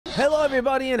Hello,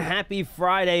 everybody, and happy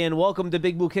Friday, and welcome to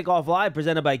Big Blue Kickoff Live,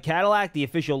 presented by Cadillac, the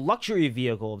official luxury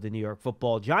vehicle of the New York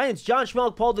Football Giants. John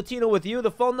Schmelk, Paul Dottino with you.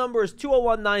 The phone number is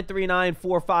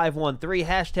 201-939-4513,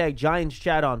 hashtag Giants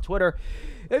Chat on Twitter.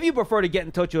 If you prefer to get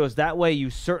in touch with us that way, you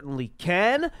certainly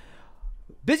can.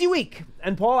 Busy week.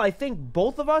 And, Paul, I think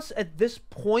both of us at this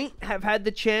point have had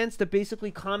the chance to basically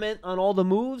comment on all the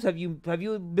moves. Have you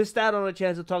missed out on a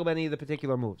chance to talk about any of the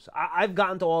particular moves? I've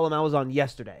gotten to all of them. I was on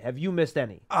yesterday. Have you missed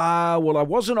any? Well, I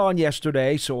wasn't on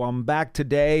yesterday, so I'm back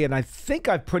today, and I think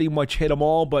I've pretty much hit them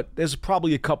all, but there's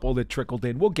probably a couple that trickled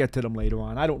in. We'll get to them later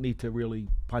on. I don't need to really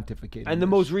pontificate. And the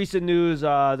most recent news,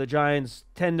 the Giants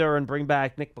tender and bring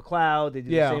back Nick McLeod. They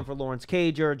did the same for Lawrence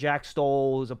Cager. Jack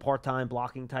Stoll, who's a part-time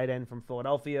blocking tight end from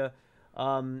Philadelphia,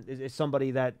 is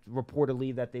somebody that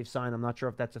reportedly that they've signed. I'm not sure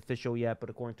if that's official yet, but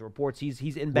according to reports,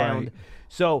 he's inbound. Right.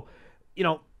 So,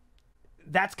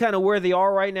 that's kind of where they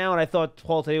are right now, and I thought,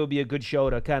 Paul, today would be a good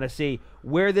show to kind of see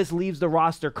where this leaves the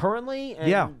roster currently,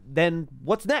 and then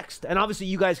what's next. And obviously,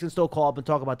 you guys can still call up and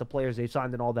talk about the players they've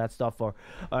signed and all that stuff,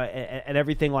 and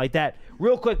everything like that.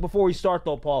 Real quick before we start,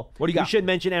 though, Paul, what do you got? We should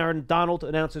mention Aaron Donald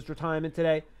announced his retirement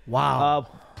today. Wow.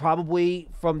 Probably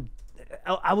from...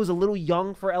 I was a little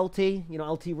young for LT.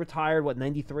 LT retired,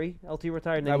 93? LT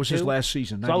retired 92? That was his last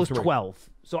season, 93. So I was 12.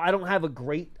 So I don't have a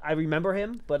great... I remember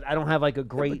him, but I don't have like a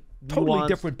great... totally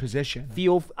different position.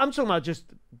 Feel. I'm talking about just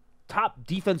top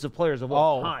defensive players of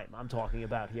all time I'm talking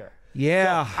about here.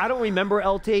 Yeah. So I don't remember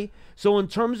LT. So in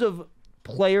terms of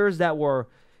players that were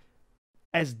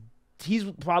he's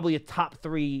probably a top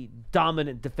 3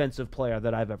 dominant defensive player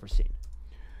that I've ever seen.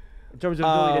 In terms of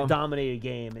ability to dominate a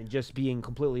game and just being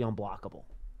completely unblockable.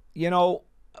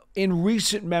 In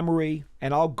recent memory,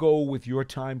 and I'll go with your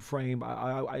time frame,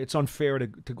 it's unfair to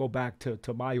go back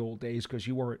to my old days because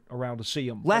you weren't around to see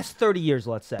them. Last 30 years,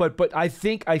 let's say. But I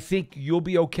think you'll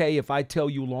be okay if I tell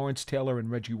you Lawrence Taylor and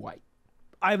Reggie White.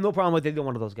 I have no problem with either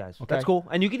one of those guys. Okay. That's cool.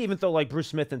 And you can even throw like Bruce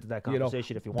Smith into that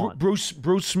conversation if you want. Bruce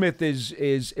Smith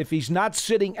is if he's not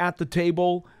sitting at the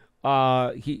table,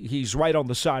 he's right on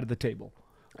the side of the table.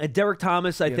 And Derek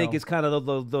Thomas, I think, is kind of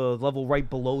the level right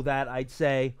below that, I'd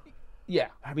say. Yeah.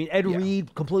 I mean, Ed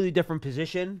Reed, completely different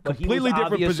position. But completely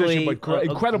different position, but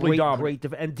incredibly dominant.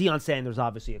 And Deion Sanders,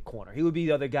 obviously, a corner. He would be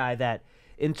the other guy that,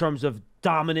 in terms of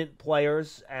dominant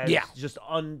players, as just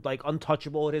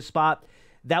untouchable at his spot,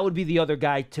 that would be the other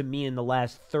guy to me in the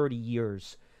last 30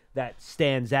 years that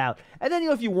stands out. And then,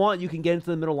 if you want, you can get into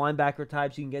the middle linebacker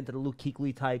types. You can get into the Luke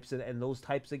Kuechly types and those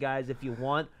types of guys if you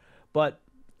want. But...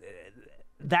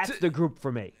 that's the group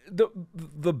for me.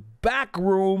 The back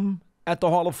room at the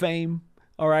Hall of Fame,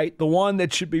 all right, the one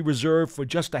that should be reserved for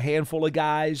just a handful of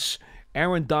guys,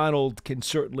 Aaron Donald can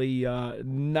certainly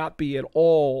not be at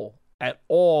all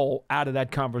out of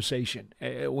that conversation.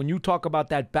 When you talk about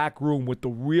that back room with the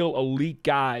real elite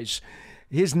guys,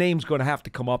 his name's going to have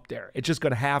to come up there. It's just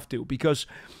going to have to because,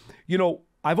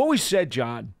 I've always said,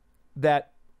 John,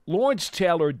 that Lawrence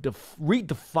Taylor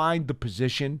redefined the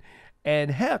position, and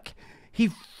heck, he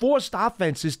forced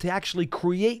offenses to actually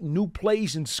create new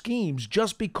plays and schemes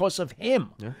just because of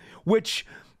him, which,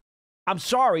 I'm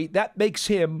sorry, that makes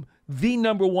him the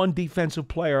 #1 defensive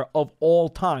player of all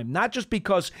time. Not just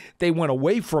because they went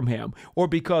away from him or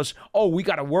because, we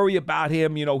got to worry about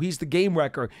him, he's the game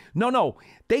wrecker. No.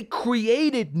 They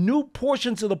created new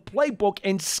portions of the playbook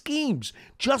and schemes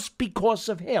just because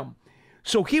of him.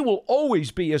 So he will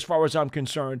always be, as far as I'm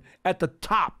concerned, at the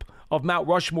top of Mount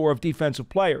Rushmore of defensive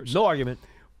players. No argument.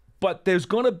 But there's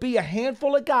going to be a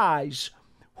handful of guys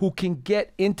who can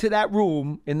get into that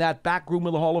room, in that back room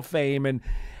of the Hall of Fame. And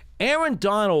Aaron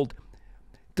Donald,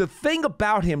 the thing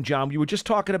about him, John, you were just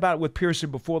talking about it with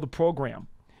Pearson before the program.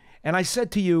 And I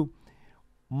said to you,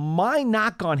 my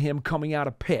knock on him coming out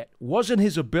of Pitt wasn't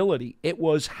his ability. It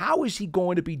was, how is he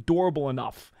going to be durable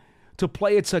enough to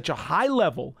play at such a high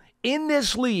level in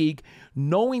this league,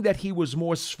 knowing that he was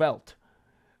more svelte?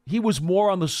 He was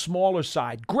more on the smaller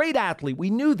side. Great athlete.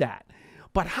 We knew that.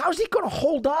 But how's he going to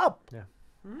hold up? Yeah.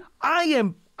 I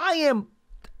am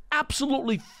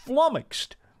absolutely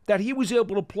flummoxed that he was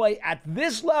able to play at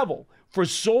this level for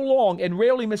so long and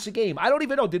rarely miss a game. I don't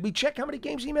even know. Did we check how many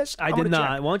games he missed? I did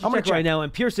not. Why don't you check right now?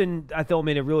 And Pearson, I thought,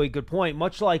 made a really good point.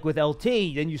 Much like with LT,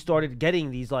 then you started getting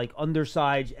these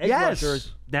undersized edge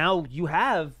rushers. Now you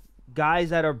have guys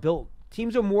that are built.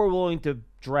 Teams are more willing to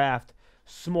draft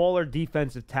smaller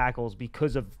defensive tackles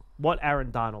because of what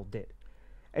Aaron Donald did.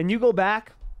 And you go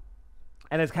back,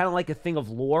 and it's kind of like a thing of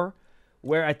lore,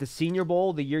 where at the Senior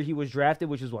Bowl, the year he was drafted,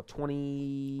 which is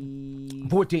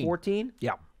 2014?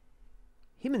 Yeah.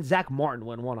 Him and Zach Martin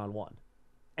went one-on-one.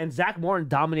 And Zach Martin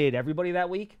dominated everybody that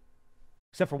week,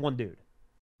 except for one dude.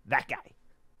 That guy.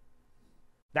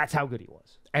 That's how good he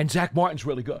was. And Zach Martin's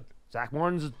really good. Zach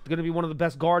Martin's going to be one of the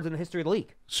best guards in the history of the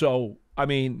league. So, I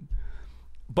mean,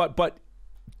 but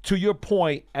to your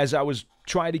point, as I was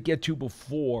trying to get to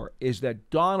before, is that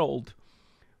Donald,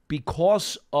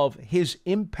 because of his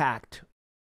impact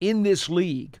in this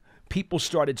league, people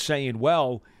started saying,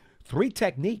 well, 3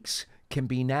 techniques can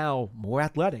be now more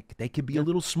athletic. They can be a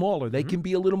little smaller. They can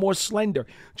be a little more slender.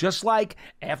 Just like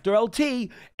after LT,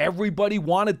 everybody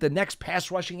wanted the next pass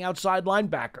rushing outside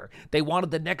linebacker. They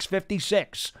wanted the next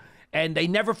 56, and they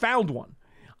never found one.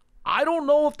 I don't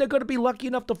know if they're going to be lucky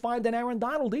enough to find an Aaron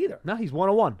Donald either. No, he's 1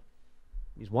 of 1.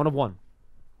 He's 1 of 1.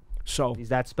 So he's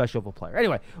that special of a player.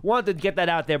 Anyway, wanted to get that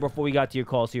out there before we got to your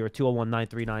calls here at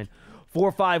 201-939-4513.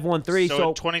 So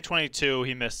in 2022,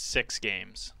 he missed 6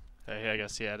 games. I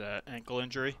guess he had an ankle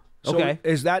injury. So okay.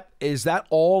 Is that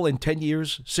all in 10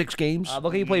 years, 6 games?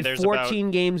 Look, he played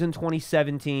 14 games in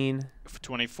 2017. For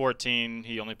 2014,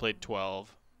 he only played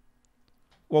 12.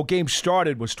 Well, games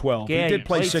started was 12. Yeah, he did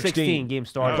play 16. Games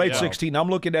started. He played 16. I'm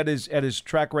looking at his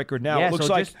track record now. Yeah, it looks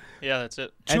so like that's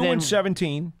it. 2 and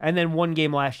 17. And then 1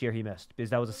 game last year he missed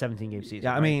because that was a 17-game season.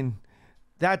 Yeah, I mean,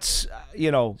 that's,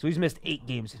 So he's missed 8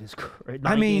 games in his career.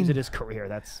 9 games in his career.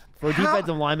 That's for a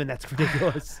defensive lineman, that's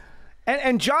ridiculous.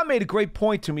 And John made a great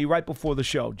point to me right before the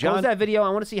show. John, what was that video? I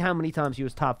want to see how many times he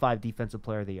was top 5 defensive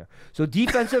player of the year. So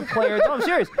defensive player, no, I'm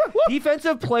serious.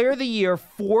 Defensive player of the year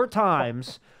 4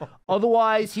 times.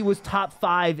 Otherwise, he was top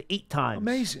 5 8 times.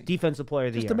 Amazing. Defensive player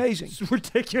of the year. Just amazing. It's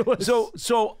ridiculous.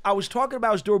 So I was talking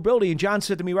about his durability, and John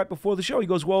said to me right before the show, he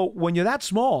goes, well, when you're that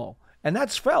small and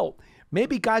that's felt,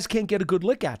 maybe guys can't get a good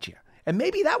lick at you. And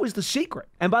maybe that was the secret.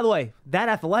 And by the way, that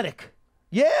athletic.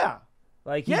 Yeah.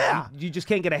 Like, you just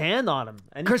can't get a hand on him.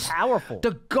 And he's powerful.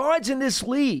 The guards in this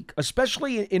league,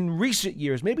 especially in recent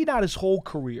years, maybe not his whole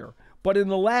career, but in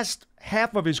the last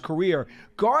half of his career,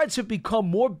 guards have become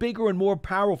more bigger and more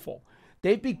powerful.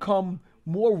 They've become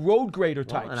more road grader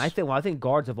types. And I think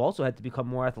guards have also had to become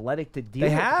more athletic to deal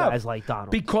with guys like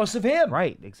Donald. Because of him.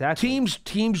 Right, exactly.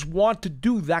 Teams want to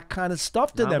do that kind of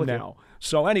stuff to them now.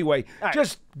 So anyway,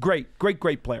 just great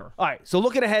player. All right, so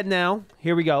looking ahead now,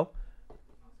 here we go.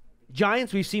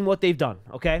 Giants, we've seen what they've done,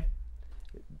 okay?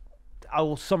 I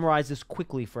will summarize this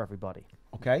quickly for everybody.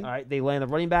 Okay. All right, they land a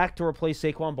running back to replace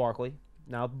Saquon Barkley.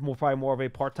 Now, probably more of a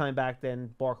part-time back than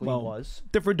Barkley was.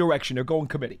 Different direction. They're going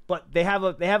committee. But they have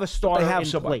a starter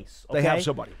in place. Okay? They have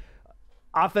somebody.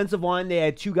 Offensive line, they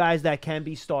had 2 guys that can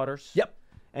be starters. Yep.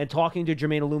 And talking to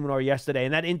Jermaine Illuminor yesterday,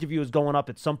 and that interview is going up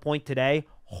at some point today.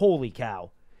 Holy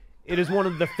cow. It is one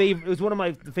of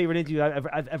my favorite interviews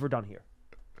I've ever done here.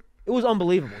 It was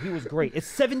unbelievable. He was great. It's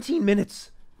 17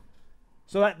 minutes.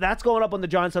 So that's going up on the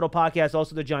Giants Huddle podcast,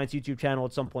 also the Giants YouTube channel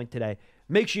at some point today.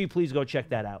 Make sure you please go check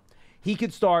that out. He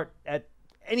could start at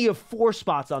any of 4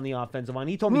 spots on the offensive line.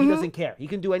 He told me he doesn't care. He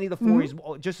can do any of the 4. He's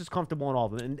just as comfortable in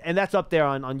all of them. And that's up there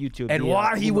on YouTube. And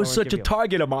why he was such a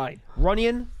target of mine.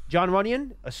 John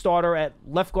Runyon, a starter at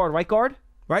left guard, right guard.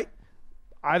 Right.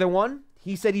 Either one.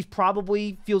 He said he's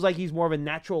probably feels like he's more of a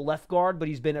natural left guard, but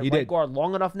he's been at right guard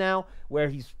long enough now where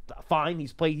he's fine. He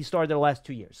started there the last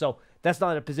 2 years. So that's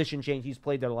not a position change. He's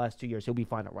played there the last 2 years. He'll be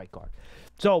fine at right guard.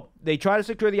 So they try to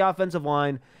secure the offensive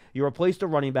line. You replace the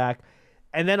running back.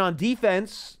 And then on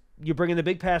defense, you bring in the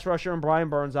big pass rusher and Brian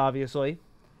Burns, obviously.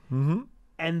 Mm-hmm.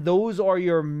 And those are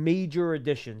your major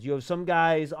additions. You have some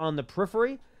guys on the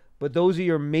periphery, but those are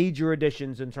your major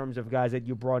additions in terms of guys that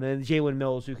you brought in. Jalen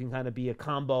Mills, who can kind of be a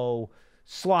combo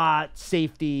slot,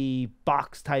 safety,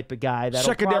 box type of guy.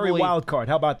 Secondary wild card.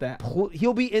 How about that?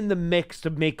 He'll be in the mix to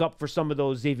make up for some of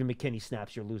those Xavier McKinney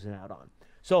snaps you're losing out on.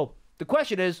 So the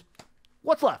question is,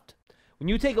 what's left? When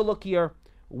you take a look here,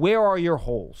 where are your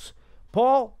holes?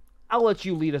 Paul, I'll let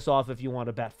you lead us off if you want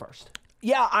to bet first.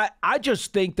 Yeah, I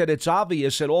just think that it's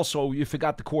obvious that also you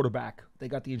forgot the quarterback. They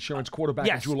got the insurance quarterback.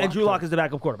 Yes, and Drew Lock is the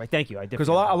backup quarterback. Thank you. Because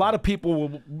a lot of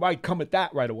people might come at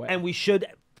that right away. And we should...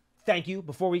 Thank you.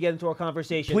 Before we get into our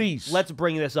conversation, please, let's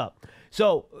bring this up.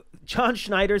 So, John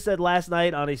Schneider said last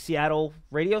night on a Seattle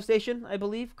radio station, I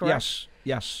believe, correct?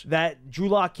 Yes. That Drew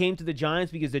Lock came to the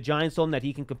Giants because the Giants told him that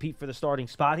he can compete for the starting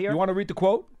spot here. You want to read the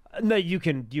quote? No, you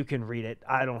can read it.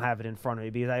 I don't have it in front of me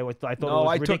because I thought it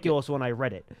was ridiculous when I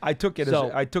read it. I took it.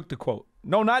 I took the quote.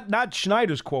 No, not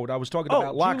Schneider's quote. I was talking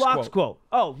about Lock's quote.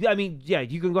 Oh, I mean, yeah,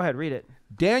 you can go ahead and read it.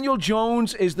 Daniel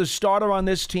Jones is the starter on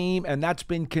this team, and that's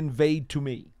been conveyed to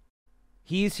me.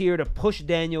 He's here to push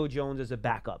Daniel Jones as a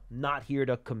backup, not here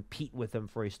to compete with him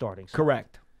for a starting spot.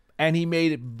 Correct. And he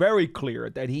made it very clear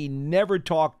that he never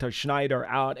talked to Schneider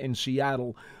out in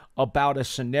Seattle about a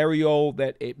scenario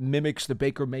that it mimics the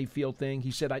Baker Mayfield thing.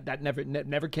 He said that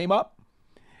never came up.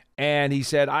 And he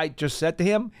said, I just said to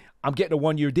him, I'm getting a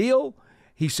 1-year deal,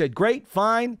 He said, great,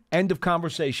 fine, end of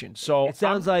conversation. So it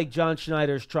sounds like John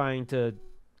Schneider's trying to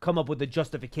come up with a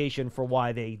justification for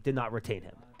why they did not retain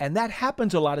him. And that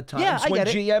happens a lot of times I when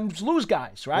get it. GMs lose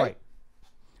guys, right?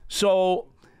 So,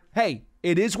 hey,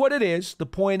 it is what it is. The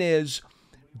point is,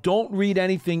 don't read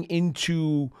anything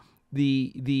into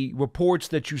the reports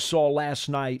that you saw last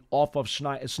night off of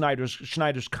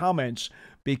Schneider's comments,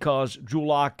 because Drew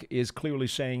Lock is clearly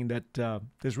saying that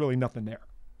there's really nothing there.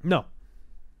 No.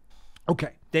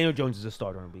 Okay. Daniel Jones is a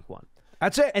starter in week 1.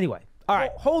 That's it. Anyway. All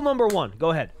right. Hole number 1.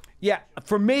 Go ahead. Yeah.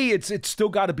 For me, it's still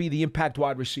got to be the impact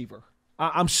wide receiver.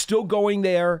 I'm still going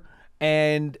there,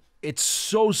 and it's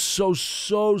so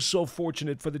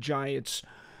fortunate for the Giants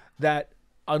that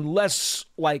unless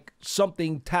like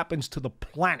something happens to the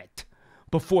planet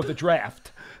before the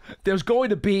draft, there's going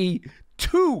to be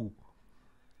 2.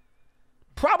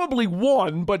 Probably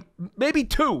 1, but maybe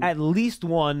 2. At least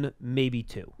 1, maybe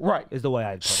 2. Right. Is the way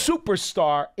I'd put it.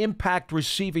 Superstar impact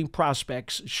receiving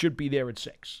prospects should be there at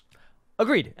 6.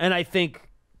 Agreed. And I think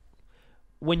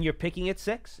when you're picking at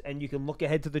 6 and you can look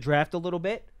ahead to the draft a little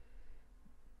bit,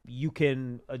 you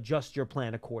can adjust your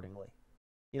plan accordingly.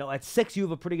 You know, at 6, you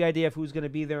have a pretty good idea of who's going to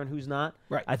be there and who's not.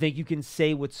 Right. I think you can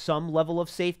say with some level of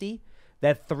safety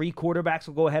that 3 quarterbacks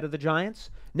will go ahead of the Giants.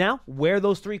 Now, where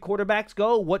those 3 quarterbacks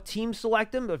go, what teams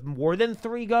select them, if more than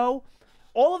 3 go,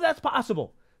 all of that's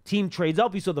possible. Team trades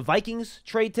up. We saw the Vikings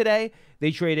trade today.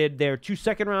 They traded their 2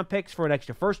 second-round picks for an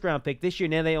extra first-round pick this year.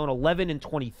 Now they own 11 and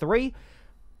 23.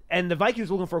 And the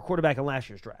Vikings were looking for a quarterback in last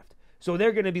year's draft. So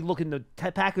they're going to be looking to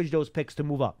package those picks to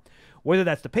move up. Whether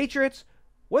that's the Patriots,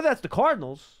 whether that's the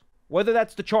Cardinals, whether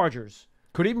that's the Chargers.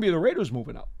 Could even be the Raiders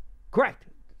moving up. Correct.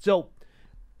 So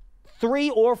 3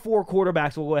 or 4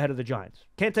 quarterbacks will go ahead of the Giants.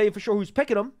 Can't tell you for sure who's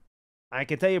picking them. I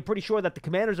can tell you pretty sure that the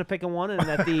Commanders are picking one and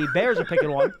that the Bears are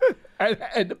picking one.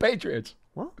 And the Patriots.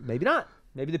 Well, maybe not.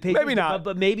 Maybe the Patriots. Maybe not.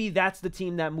 But maybe that's the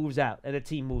team that moves out and the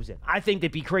team moves in. I think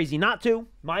they'd be crazy not to,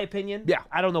 my opinion. Yeah.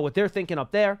 I don't know what they're thinking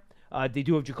up there. They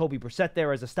do have Jacoby Brissett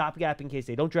there as a stopgap in case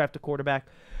they don't draft a quarterback.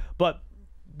 But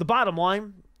the bottom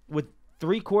line, with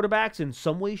 3 quarterbacks in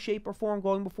some way, shape, or form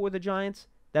going before the Giants,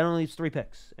 that only leaves 3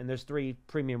 picks, and there's 3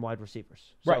 premium wide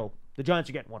receivers. So Right. the Giants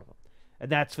are getting one of them.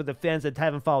 And that's for the fans that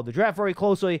haven't followed the draft very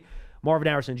closely. Marvin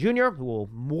Harrison Jr., who will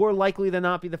more likely than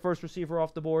not be the first receiver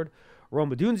off the board.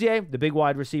 Rome Odunze, the big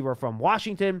wide receiver from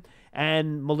Washington.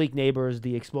 And Malik Neighbors,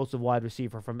 the explosive wide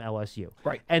receiver from LSU.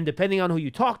 Right. And depending on who you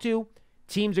talk to,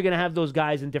 teams are going to have those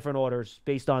guys in different orders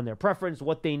based on their preference,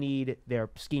 what they need,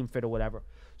 their scheme fit or whatever.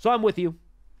 So I'm with you.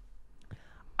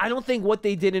 I don't think what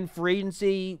they did in free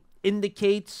agency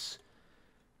indicates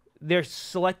they're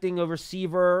selecting a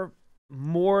receiver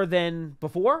more than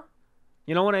before.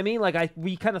 You know what I mean? Like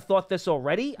we kind of thought this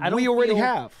already. We already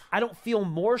have. I don't feel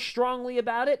more strongly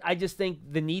about it. I just think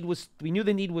we knew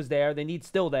the need was there. The need's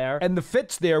still there. And the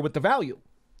fit's there with the value.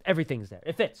 Everything's there.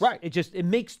 It fits. Right. It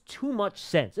makes too much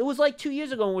sense. It was like 2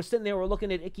 years ago when we're sitting there, we're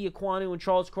looking at Ike Ekwonu and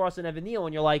Charles Cross and Evan Neal,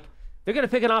 and you're like, they're going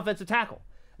to pick an offensive tackle.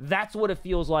 That's what it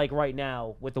feels like right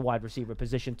now with the wide receiver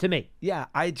position to me. Yeah,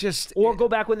 Or go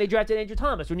back when they drafted Andrew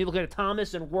Thomas. When you look at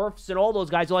Thomas and Wirfs and all those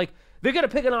guys, you're like, they're going to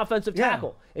pick an offensive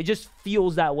tackle. It just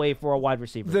feels that way for a wide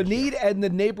receiver. The need and the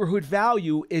neighborhood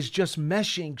value is just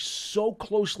meshing so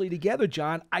closely together,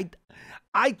 John.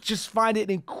 I just find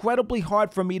it incredibly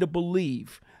hard for me to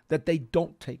believe that they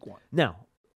don't take one. Now,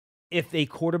 if a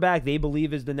quarterback they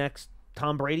believe is the next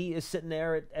Tom Brady is sitting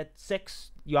there at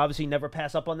 6, you obviously never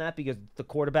pass up on that because the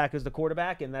quarterback is the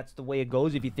quarterback, and that's the way it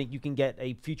goes. If you think you can get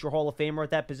a future Hall of Famer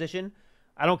at that position,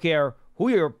 I don't care who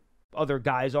your other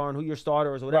guys are and who your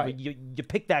starter is or whatever, Right. you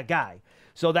pick that guy.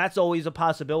 So that's always a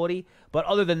possibility. But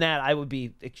other than that, I would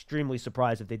be extremely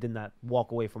surprised if they did not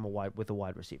walk away from with a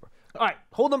wide receiver. All right,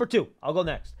 hole number 2. I'll go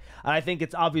next. I think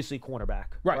it's obviously cornerback.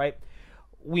 Right.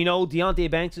 We know Deonte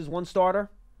Banks is one starter.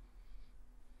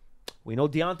 We know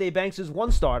Deonte Banks is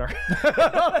one starter.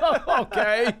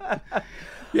 Okay.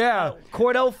 Yeah.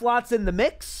 Cordell Flott's in the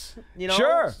mix. You know,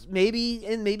 Sure.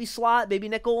 Maybe slot, maybe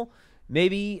nickel,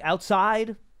 maybe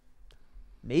outside.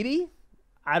 Maybe.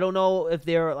 I don't know if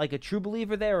they're like a true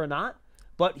believer there or not,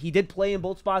 but he did play in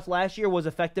both spots last year, was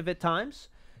effective at times.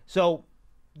 So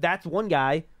that's one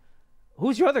guy.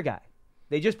 Who's your other guy?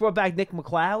 They just brought back Nick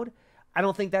McLeod. I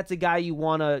don't think that's a guy you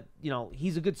want to,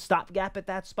 he's a good stopgap at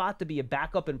that spot to be a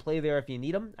backup and play there if you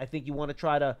need him. I think you want to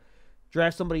try to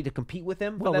draft somebody to compete with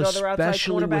him for that other outside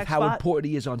especially cornerback with how spot. important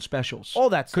he is on specials. All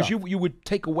that stuff. Because you would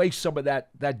take away some of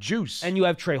that juice. And you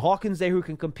have Trey Hawkins there who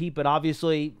can compete, but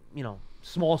obviously,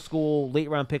 small school, late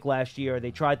round pick last year.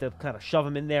 They tried to kind of shove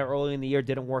him in there early in the year,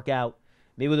 didn't work out.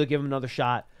 Maybe they'll give him another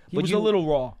shot. He was a little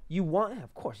raw. You want,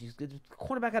 of course, he's a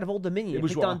cornerback out of Old Dominion. It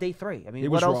was picked raw. on day 3. I mean, It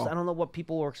what was else? raw. I don't know what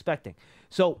people were expecting.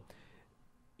 So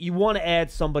you want to add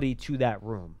somebody to that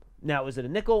room. Now, is it a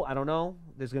nickel? I don't know.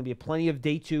 There's going to be plenty of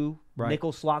day 2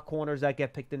 nickel slot corners that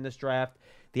get picked in this draft.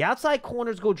 The outside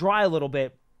corners go dry a little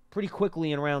bit pretty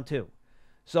quickly in round 2.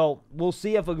 So we'll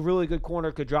see if a really good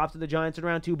corner could drop to the Giants in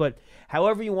round 2. But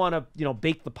however you want to,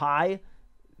 bake the pie,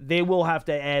 they will have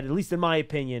to add, at least in my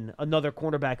opinion, another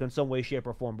cornerback in some way, shape,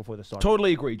 or form before the start.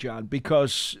 Totally agree, John,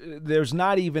 because there's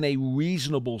not even a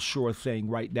reasonable sure thing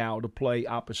right now to play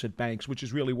opposite Banks, which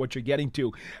is really what you're getting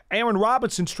to. Aaron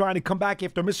Robinson's trying to come back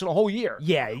after missing a whole year.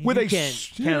 Yeah, with you a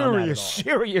can't count on that at all.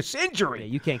 serious injury. Yeah,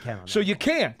 you can't count on that. So you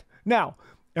can't. Now,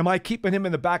 am I keeping him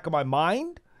in the back of my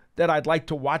mind that I'd like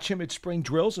to watch him at spring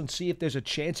drills and see if there's a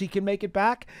chance he can make it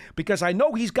back? Because I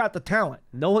know he's got the talent.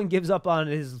 No one gives up on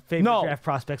his favorite draft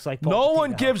prospects like Paul No Patino.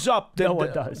 one gives up. No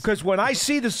one does. Because when I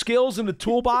see the skills in the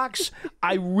toolbox,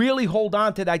 I really hold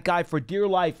on to that guy for dear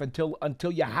life until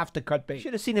you have to cut bait. You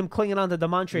should have seen him clinging on to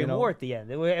DeMontre Moore at the end.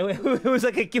 It was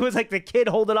like the kid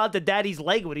holding on to daddy's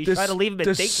leg when he's trying to leave him in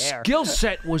daycare. The skill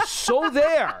set was so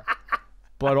there,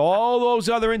 but all those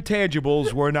other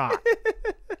intangibles were not.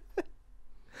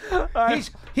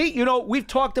 We've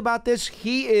talked about this.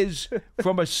 He is,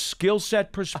 from a skill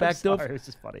set perspective. I'm sorry, it's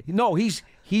just funny. No, he's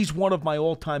one of my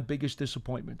all-time biggest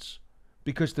disappointments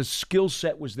because the skill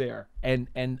set was there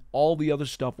and all the other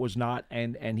stuff was not,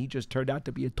 and he just turned out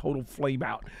to be a total flame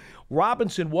out.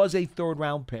 Robinson was a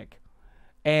third-round pick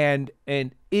and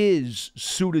is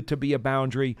suited to be a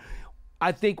boundary.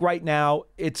 I think right now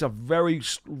it's a very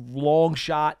long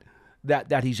shot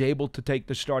that he's able to take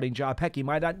the starting job. Heck, he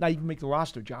might not even make the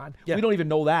roster, John. Yeah. We don't even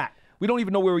know that. We don't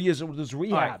even know where he is with his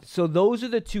rehab. Right, so those are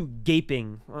the two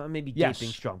gaping, gaping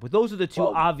strong, but those are the two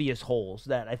obvious holes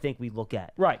that I think we look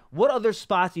at. Right. What other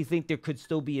spots do you think there could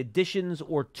still be additions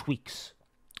or tweaks?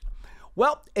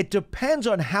 Well, it depends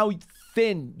on how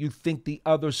thin you think the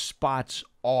other spots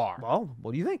are. Well,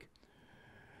 what do you think?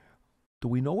 Do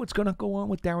we know what's going to go on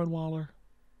with Darren Waller?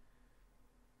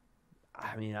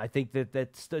 I mean, I think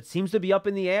that seems to be up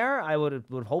in the air. I would have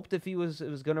hoped if he was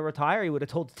going to retire, he would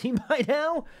have told the team by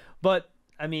now. But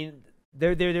I mean,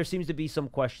 there seems to be some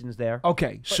questions there.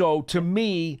 Okay, so to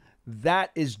me, that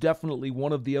is definitely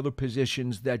one of the other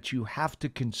positions that you have to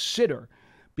consider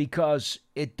because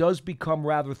it does become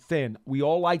rather thin. We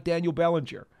all like Daniel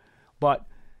Bellinger, but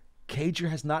Cager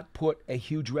has not put a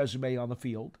huge resume on the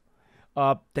field.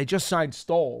 They just signed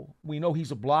Stoll. We know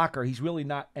he's a blocker. He's really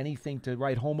not anything to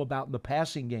write home about in the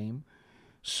passing game.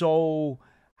 So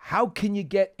how can you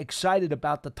get excited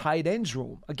about the tight ends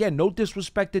room? Again, no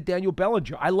disrespect to Daniel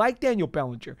Bellinger. I like Daniel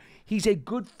Bellinger. He's a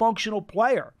good functional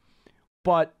player.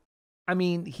 But, I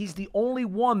mean, he's the only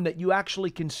one that you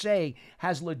actually can say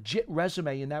has legit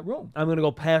resume in that room. I'm going to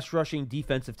go pass rushing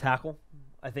defensive tackle.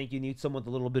 I think you need someone with a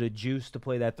little bit of juice to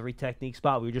play that 3-technique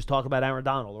spot. We were just talking about Aaron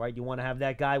Donald, right? You want to have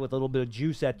that guy with a little bit of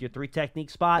juice at your 3-technique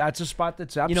spot. That's a spot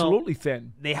that's absolutely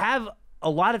thin. They have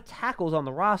a lot of tackles on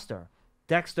the roster.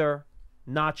 Dexter,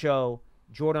 Nacho,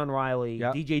 Jordan Riley,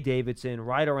 DJ Davidson,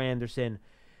 Ryder Anderson.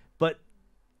 But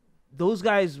those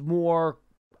guys more,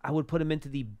 I would put them into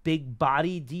the big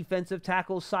body defensive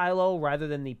tackle silo rather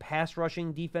than the pass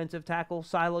rushing defensive tackle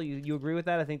silo. You agree with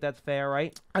that? I think that's fair,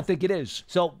 right? I think it is.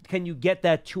 So can you get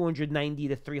that 290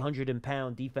 to 300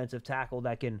 pound defensive tackle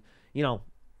that can,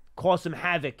 cause some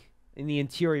havoc in the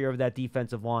interior of that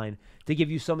defensive line to give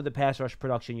you some of the pass rush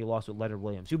production you lost with Leonard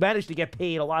Williams, who managed to get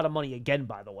paid a lot of money again,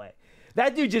 by the way.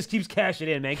 That dude just keeps cashing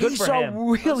in, man. Good for him.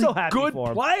 He's a really so good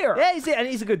player. Yeah,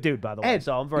 he's a good dude, by the way.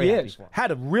 So I'm very happy for him.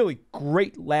 Had a really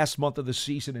great last month of the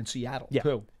season in Seattle,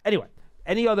 too. Anyway,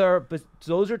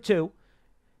 those are two.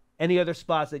 Any other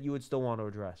spots that you would still want to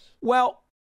address? Well,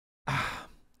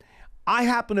 I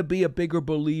happen to be a bigger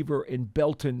believer in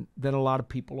Belton than a lot of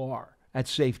people are at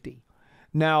safety.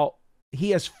 Now, he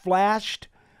has flashed.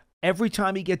 Every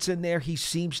time he gets in there, he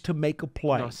seems to make a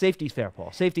play. No, safety's fair,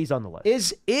 Paul. Safety's on the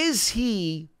list. Is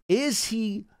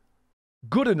he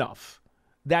good enough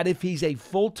that if he's a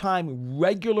full-time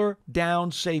regular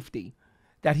down safety,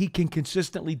 that he can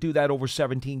consistently do that over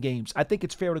 17 games? I think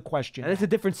it's fair to question. And it's a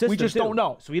different system. We just don't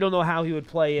know. So we don't know how he would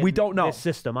play in this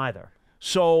system either.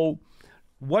 So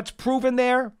what's proven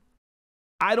there?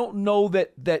 I don't know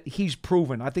that he's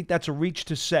proven. I think that's a reach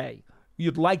to say.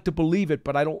 You'd like to believe it,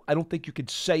 but I don't think you could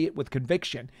say it with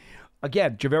conviction.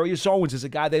 Again, Javarius Owens is a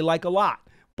guy they like a lot,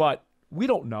 but we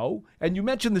don't know. And you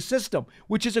mentioned the system,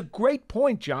 which is a great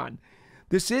point, John.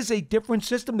 This is a different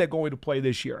system they're going to play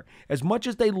this year. As much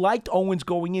as they liked Owens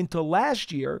going into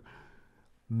last year,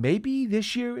 maybe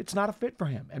this year it's not a fit for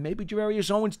him. And maybe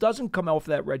Javarius Owens doesn't come off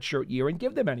that red shirt year and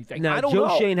give them anything. Now, I don't Joe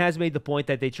know. Shane has made the point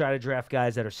that they try to draft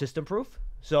guys that are system-proof.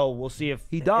 So we'll see if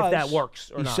He does. if that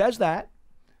works or he not. says that.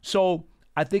 So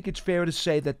I think it's fair to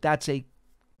say that that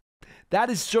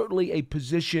is certainly a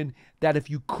position that if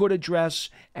you could address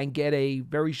and get a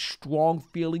very strong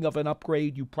feeling of an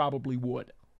upgrade, you probably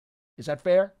would. Is that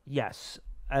fair? Yes.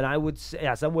 And I would say,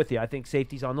 yes, I'm with you. I think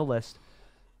safety's on the list.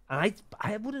 And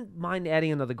I wouldn't mind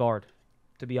adding another guard,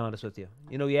 to be honest with you.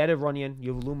 You know, you added Runyon.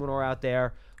 You have Luminor out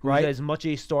there, who's Right. as much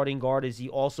a starting guard as he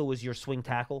also is your swing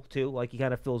tackle, too. Like, he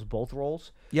kind of fills both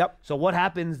roles. Yep. So what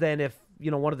happens then if,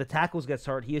 you know, one of the tackles gets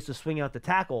hurt, he has to swing out the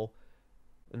tackle,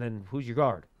 and then who's your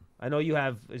guard? I know you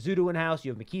have Azudu in-house,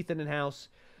 you have McKeithen in-house,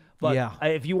 but Yeah.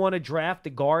 if you want to draft a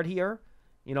guard here,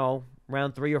 you know,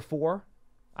 round 3 or 4,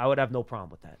 I would have no problem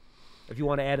with that. If you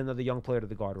want to add another young player to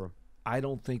the guard room. I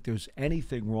don't think there's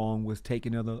anything wrong with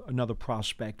taking another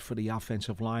prospect for the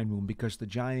offensive line room because the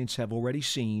Giants have already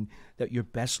seen that your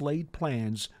best laid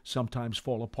plans sometimes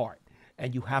fall apart.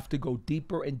 And you have to go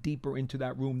deeper and deeper into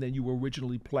that room than you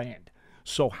originally planned.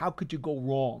 So how could you go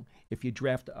wrong if you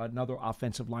draft another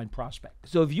offensive line prospect?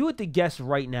 So if you had to guess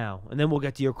right now, and then we'll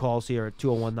get to your calls here at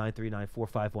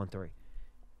 201-939-4513.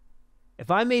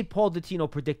 If I made Paul Dottino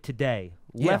predict today,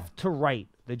 left to right,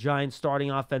 the Giants starting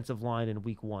offensive line in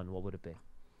week 1, what would it be?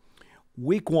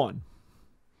 Week 1.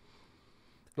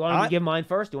 You want me to give mine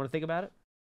first? Do you want to think about it?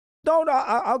 No,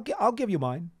 I'll give you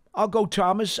mine. I'll go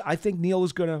Thomas. I think Neal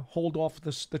is going to hold off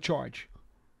the charge.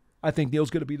 I think Neal's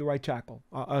going to be the right tackle.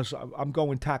 I'm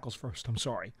going tackles first. I'm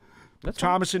sorry. That's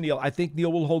Thomas and Neal. I think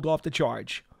Neal will hold off the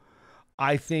charge.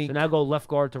 I think. So now go left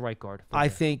guard to right guard. I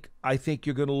think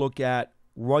you're going to look at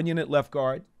Runyon at left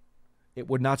guard. It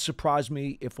would not surprise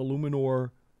me if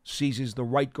Illuminor seizes the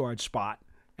right guard spot,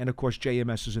 and of course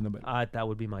JMS is in the middle. That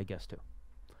would be my guess too.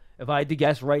 If I had to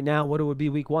guess right now what it would be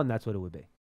week 1, that's what it would be.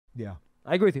 Yeah,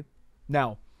 I agree with you.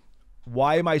 Now,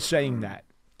 why am I saying that?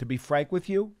 To be frank with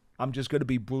you, I'm just going to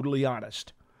be brutally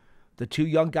honest. The two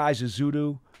young guys,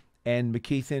 Azudu and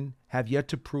McKeithen, have yet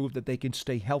to prove that they can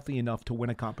stay healthy enough to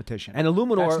win a competition. And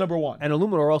Illuminor, that's number 1. And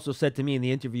Illuminor also said to me in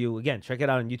the interview, again, check it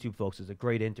out on YouTube, folks. It's a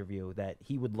great interview, that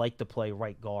he would like to play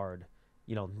right guard,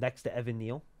 you know, next to Evan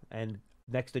Neal and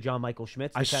next to John Michael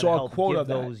Schmitz. I saw a quote give of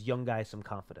that. those young guys some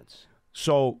confidence.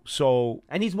 So,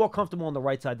 and he's more comfortable on the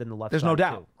right side than the left there's side. no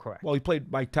doubt. Too. Correct. Well, he played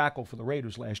right tackle for the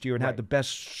Raiders last year and had the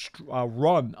best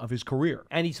run of his career.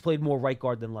 And he's played more right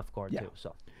guard than left guard too.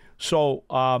 So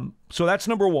that's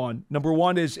number 1. Number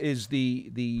 1 is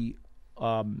the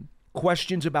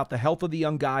questions about the health of the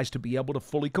young guys to be able to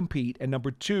fully compete, and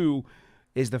number 2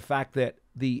 is the fact that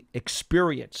the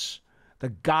experience, the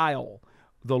guile,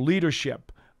 the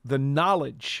leadership, the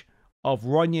knowledge of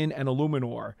Runyon and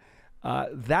Illuminor,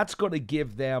 that's going to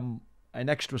give them an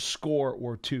extra score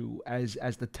or two as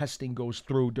the testing goes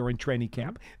through during training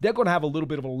camp. They're going to have a little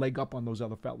bit of a leg up on those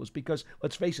other fellas because,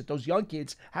 let's face it, those young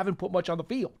kids haven't put much on the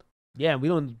field. Yeah,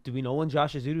 do we know when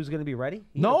Josh Azudu is going to be ready?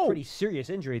 He had a pretty serious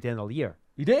injury at the end of the year.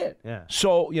 He did. Yeah.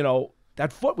 So,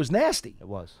 that foot was nasty. It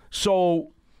was.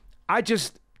 So,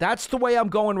 that's the way I'm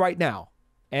going right now.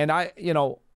 And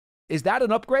is that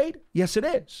an upgrade? Yes, it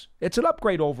is. It's an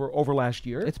upgrade over last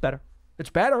year. It's better. It's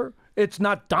better. It's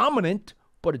not dominant,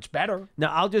 but it's better.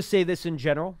 Now, I'll just say this in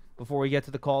general before we get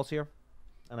to the calls here,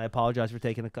 and I apologize for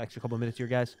taking an extra couple of minutes here,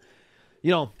 guys.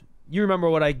 You remember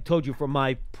what I told you from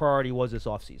my priority was this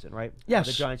offseason, right? Yes.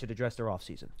 The Giants should address their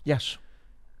offseason. Yes.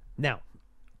 Now,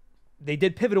 they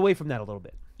did pivot away from that a little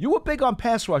bit. You were big on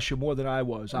pass rusher more than I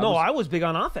was. I was big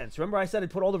on offense. Remember I said I'd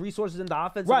put all the resources into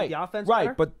offense right, and make the offense right,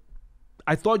 better? But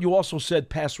I thought you also said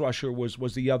pass rusher was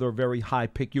the other very high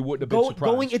pick. You wouldn't have been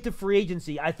surprised. Going into free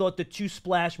agency, I thought the 2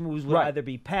 splash moves would either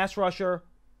be pass rusher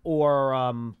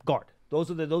or guard. Those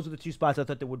are the 2 spots I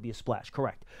thought there would be a splash.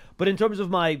 Correct. But in terms of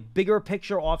my bigger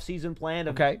picture offseason plan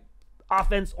of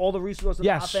offense, all the resources,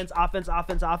 offense.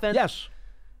 Yes.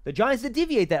 The Giants did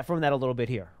deviate from that a little bit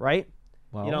here, right?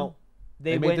 Well,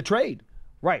 they made the trade.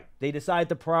 Right. They decided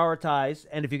to prioritize,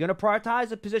 and if you're going to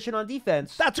prioritize a position on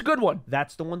defense, that's a good one.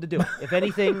 That's the one to do. If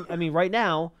anything, right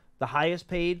now, the highest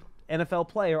paid NFL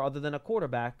player other than a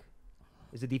quarterback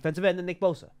is a defensive end, and Nick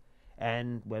Bosa.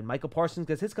 And when Michael Parsons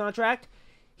gets his contract,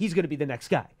 he's going to be the next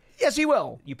guy. Yes, he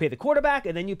will. You pay the quarterback,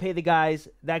 and then you pay the guys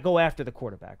that go after the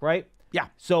quarterback, right? Yeah.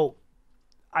 So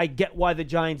I get why the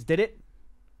Giants did it,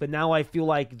 but now I feel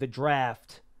like the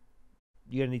draft,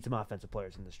 you're going to need some offensive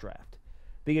players in this draft.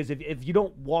 Because if you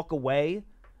don't walk away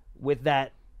with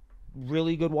that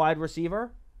really good wide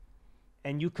receiver,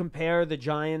 and you compare the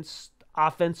Giants'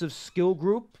 offensive skill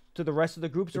group to the rest of the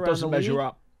groups around the league, it doesn't measure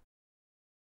up.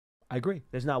 I agree.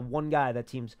 There's not one guy that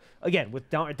teams, again, with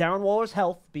Darren Waller's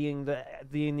health being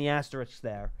the asterisk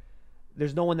there,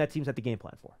 there's no one that teams had the game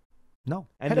plan for. No.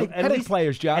 And headache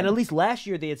players, John. And at least last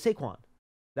year they had Saquon.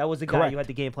 That was the guy you had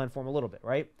the game plan for him a little bit,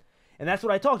 right? And that's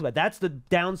what I talked about. That's the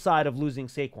downside of losing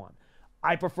Saquon.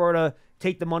 I prefer to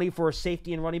take the money for a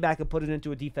safety and running back and put it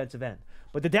into a defensive end.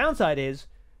 But the downside is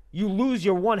you lose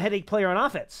your one headache player on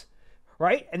offense,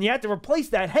 right? And you have to replace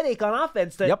that headache on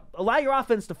offense to allow your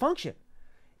offense to function.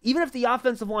 Even if the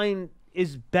offensive line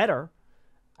is better,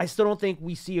 I still don't think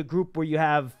we see a group where you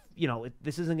have,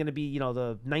 this isn't going to be,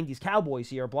 the 90s Cowboys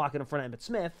here blocking in front of Emmitt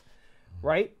Smith,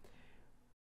 right?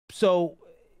 So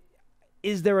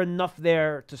is there enough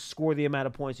there to score the amount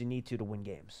of points you need to win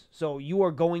games? So you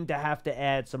are going to have to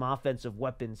add some offensive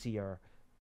weapons here.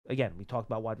 Again, we talked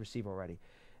about wide receiver already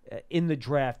in the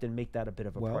draft and make that a bit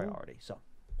of a priority. So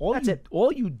that's it.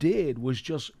 All you did was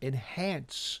just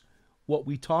enhance what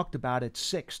we talked about at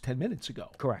 10 minutes ago.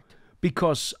 Correct.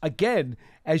 Because, again,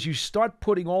 as you start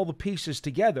putting all the pieces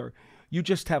together, you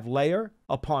just have layer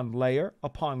upon layer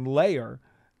upon layer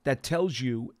that tells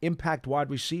you impact wide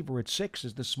receiver at 6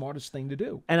 is the smartest thing to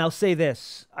do. And I'll say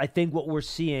this. I think what we're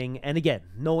seeing, and again,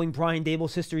 knowing Brian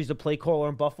Dable's history as a play caller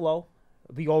in Buffalo,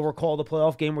 we all recall the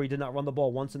playoff game where he did not run the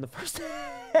ball once in the first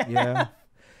half. Yeah.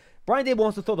 Brian Dable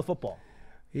wants to throw the football.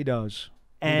 He does.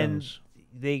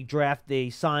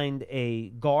 They signed a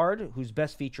guard whose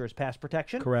best feature is pass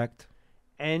protection. Correct.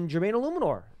 And Jermaine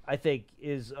Illuminor, I think,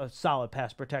 is a solid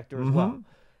pass protector as well.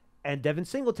 And Devin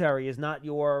Singletary is not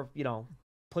your,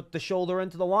 put the shoulder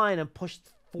into the line and push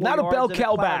 4 not yards a bell in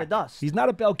cow a cloud back. of dust. He's not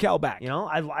a bell cow back.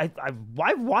 I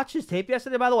watched his tape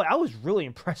yesterday, by the way. I was really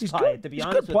impressed by it, to be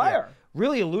honest with you. He's a good player.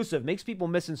 Really elusive. Makes people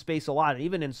miss in space a lot,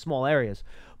 even in small areas.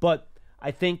 But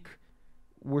I think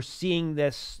we're seeing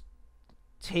this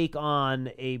take on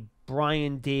a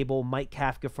Brian Dable, Mike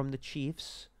Kafka from the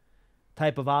Chiefs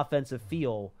type of offensive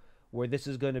feel where this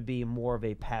is going to be more of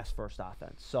a pass-first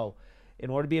offense. So in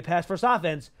order to be a pass-first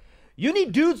offense, you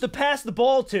need dudes to pass the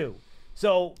ball to.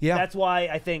 So that's why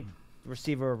I think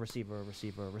receiver.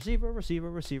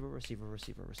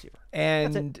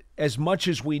 And as much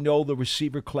as we know the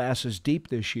receiver class is deep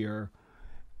this year,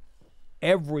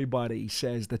 everybody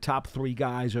says the top 3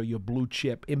 guys are your blue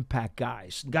chip impact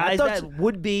guys. Guys that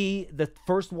would be the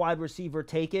first wide receiver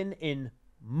taken in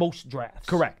most drafts.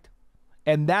 Correct.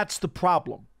 And that's the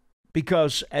problem.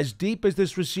 Because as deep as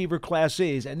this receiver class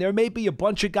is, and there may be a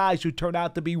bunch of guys who turn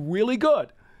out to be really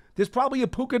good, there's probably a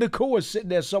Puka Nacua sitting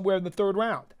there somewhere in the 3rd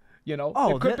round.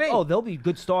 It could be. Oh, they'll be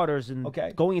good starters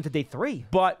going into day 3.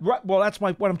 But that's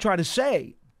what I'm trying to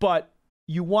say. But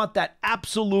you want that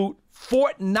absolute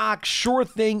Fort Knox sure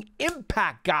thing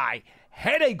impact guy,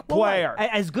 headache player,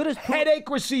 as good as headache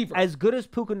receiver, as good as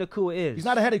Puka Nacua is. He's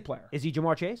not a headache player. Is he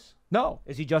Jamar Chase? No.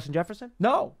 Is he Justin Jefferson?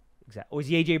 No. Exactly. Is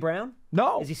he A.J. Brown?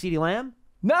 No. Is he CeeDee Lamb?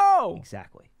 No.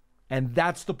 Exactly. And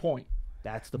that's the point.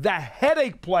 The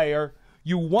headache player.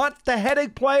 You want the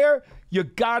headache player, you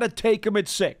got to take him at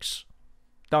 6.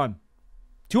 Done.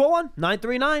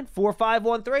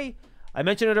 201-939-4513. I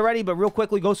mentioned it already, but real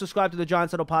quickly, go subscribe to the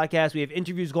Giants Huddle podcast. We have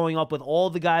interviews going up with all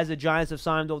the guys the Giants have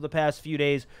signed over the past few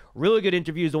days. Really good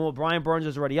interviews. The one with Brian Burns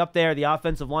is already up there. The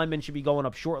offensive lineman should be going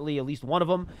up shortly, at least one of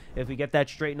them, if we get that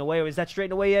straightened away. Is that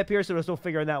straightened away yet, Pearson? We're still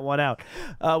figuring that one out.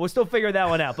 We're still figuring that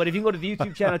one out. But if you can go to the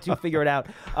YouTube channel to figure it out.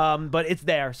 But it's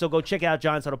there. So go check out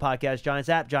Giants Huddle podcast, Giants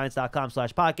app,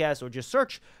 giants.com/podcast, or just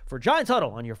search for Giants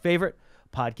Huddle on your favorite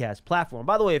podcast platform.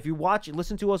 By the way, if you watch and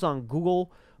listen to us on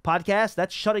Google Podcasts,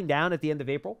 that's shutting down at the end of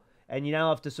April, and you now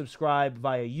have to subscribe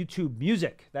via YouTube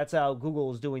Music. That's how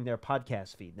Google is doing their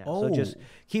podcast feed now. So just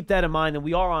keep that in mind. And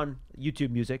we are on YouTube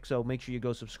Music, so make sure you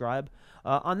go subscribe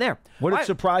on there. Would it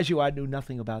surprise you? I knew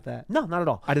nothing about that. No, not at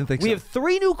all. I didn't think so. We have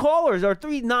 3 new callers, or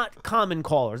 3 not common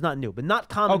callers, not new, but not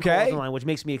common callers on the line, which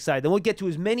makes me excited. Then we'll get to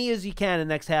as many as you can in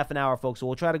the next half an hour, folks. So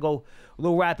we'll try to go a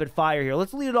little rapid fire here.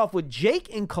 Let's lead it off with Jake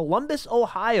in Columbus,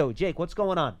 Ohio. Jake, what's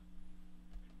going on?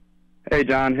 Hey,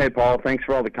 John. Hey, Paul. Thanks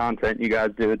for all the content you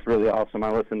guys do. It's really awesome.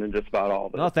 I listen to just about all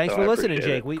of it. No, thanks for listening,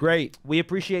 Jake. Great. We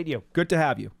appreciate you. Good to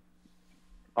have you.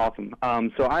 Awesome.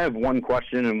 So I have one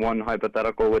question and one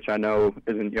hypothetical, which I know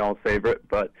isn't y'all's favorite,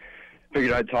 but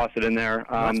figured I'd toss it in there.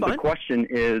 The question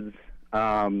is,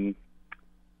 the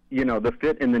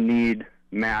fit and the need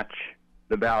match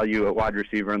the value at wide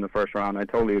receiver in the first round. I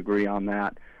totally agree on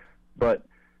that. But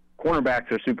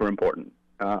cornerbacks are super important.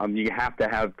 You have to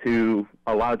have 2.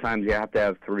 A lot of times you have to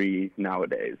have 3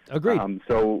 nowadays. Agreed.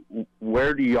 So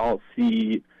where do y'all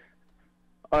see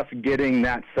us getting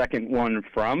that second one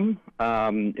from?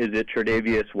 Is it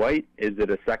Tre'Davious White? Is it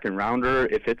a second rounder?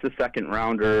 If it's a second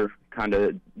rounder, kind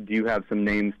of, do you have some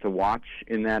names to watch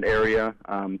in that area?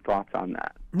 Thoughts on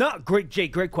that? No, great,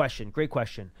 Jake. Great question. Great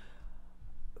question.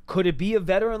 Could it be a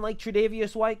veteran like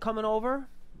Tre'Davious White coming over?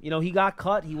 You know, he got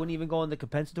cut. He wouldn't even go in the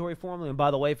compensatory formula. And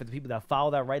by the way, for the people that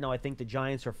follow that right now, I think the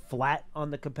Giants are flat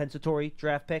on the compensatory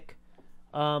draft pick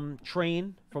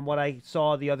train from what I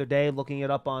saw the other day, looking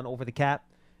it up on Over the Cap.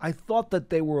 I thought that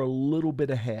they were a little bit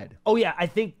ahead. Oh, yeah. I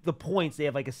think the points, they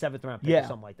have like a 7th round pick or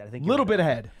something like that. I think a little bit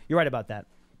ahead. You're right about that.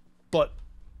 But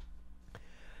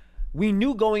we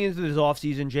knew going into this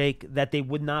offseason, Jake, that they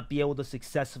would not be able to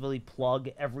successfully plug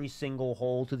every single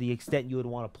hole to the extent you would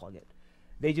want to plug it.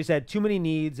 They just had too many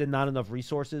needs and not enough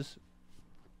resources.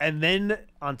 And then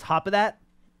on top of that,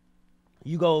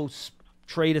 you go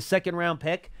trade a 2nd round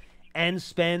pick and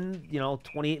spend, you know,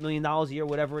 $28 million a year,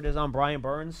 whatever it is, on Brian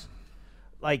Burns.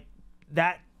 Like,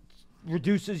 that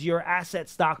reduces your asset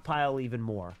stockpile even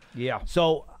more. Yeah.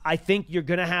 So I think you're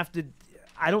going to have to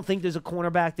 – I don't think there's a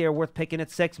cornerback there worth picking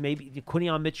at 6. Maybe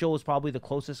Quinion Mitchell is probably the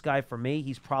closest guy for me.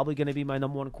 He's probably going to be my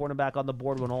number 1 cornerback on the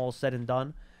board when all is said and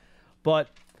done. But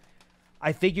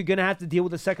I think you're going to have to deal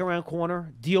with a 2nd round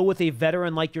corner, deal with a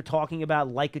veteran like you're talking about,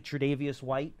 like a Tre'Davious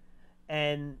White,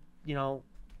 and, you know,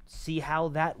 see how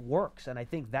that works. And I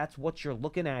think that's what you're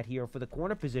looking at here for the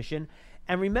corner position.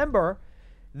 And remember,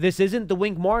 this isn't the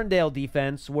Wink Martindale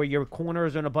defense where your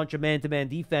corners are in a bunch of man-to-man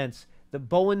defense. The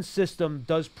Bowen system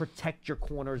does protect your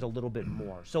corners a little bit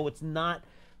more. So it's not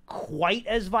quite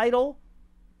as vital.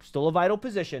 Still a vital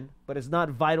position, but it's not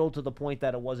vital to the point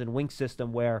that it was in Wink's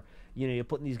system where, you know, you're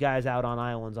putting these guys out on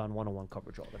islands on one-on-one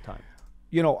coverage all the time.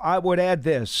 You know, I would add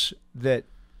this, that,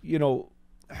 you know,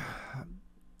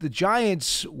 the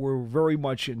Giants were very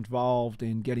much involved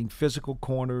in getting physical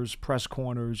corners, press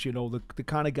corners, you know, the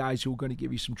kind of guys who are going to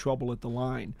give you some trouble at the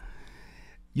line.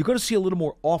 You're going to see a little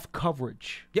more off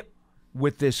coverage. Yep.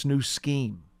 With this new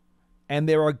scheme. And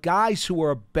there are guys who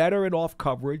are better at off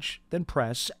coverage than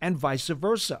press and vice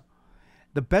versa.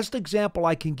 The best example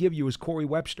I can give you is Corey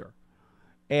Webster.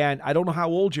 And I don't know how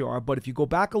old you are, but if you go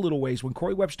back a little ways, when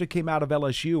Corey Webster came out of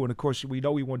LSU, and of course we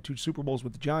know he won 2 Super Bowls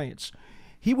with the Giants,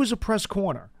 he was a press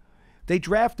corner. They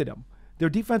drafted him. Their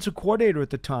defensive coordinator at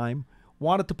the time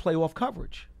wanted to play off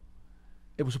coverage.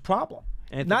 It was a problem.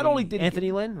 Not only did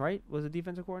Anthony Lynn, right, was the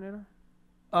defensive coordinator?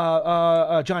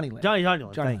 Johnny Lynn. Johnny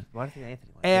Lynn. Why did I think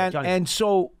Anthony Lynn? And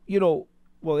so, you know,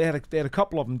 well, they had a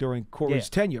couple of them during Corey's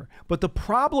tenure. But the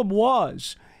problem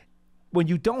was when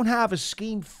you don't have a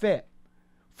scheme fit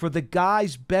for the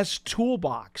guy's best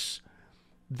toolbox,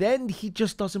 then he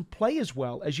just doesn't play as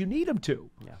well as you need him to.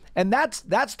 Yeah. And that's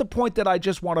the point that I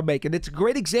just want to make. And it's a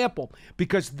great example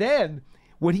because then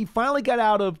when he finally got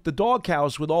out of the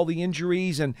doghouse with all the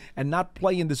injuries and not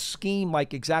playing the scheme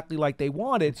exactly like they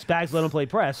wanted. Spags let him play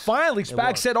press. Finally,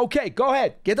 Spags said, okay, go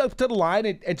ahead. Get up to the line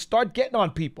and start getting on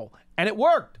people. And it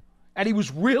worked. And he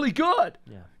was really good.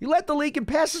 Yeah. He led the league in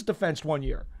passes defense one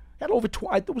year. Had over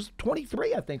it was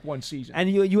 23, I think, one season. And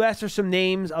you asked for some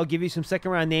names. I'll give you some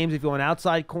second-round names. If you want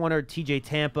outside corner, T.J.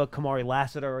 Tampa, Kamari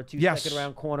Lassiter are 2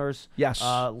 second-round corners. Yes.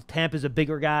 Tampa's a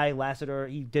bigger guy. Lassiter,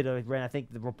 he ran, I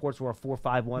think the reports were a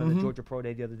 4.51 in the Georgia Pro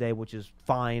Day the other day, which is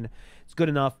fine. It's good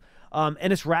enough.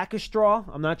 Ennis Rakestraw,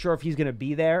 I'm not sure if he's going to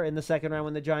be there in the second round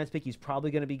when the Giants pick. He's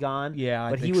probably going to be gone. Yeah,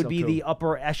 but he would be the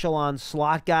upper echelon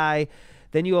slot guy.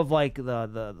 Then you have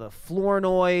the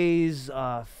Flournoys,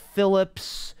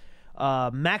 Phillips.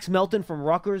 Max Melton from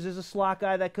Rutgers is a slot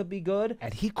guy that could be good.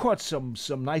 And he caught some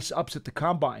nice ups at the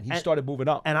combine. He started moving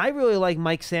up. And I really like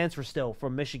Mike Sansverstill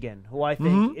from Michigan, who I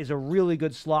think is a really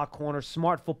good slot corner,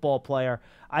 smart football player.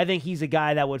 I think he's a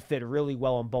guy that would fit really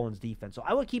well on Bowen's defense. So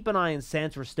I would keep an eye on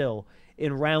Sansverstill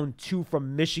in round 2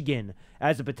 from Michigan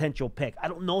as a potential pick. I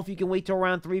don't know if you can wait till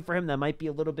round 3 for him. That might be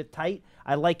a little bit tight.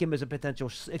 I like him as a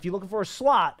potential. If you're looking for a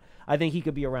slot, I think he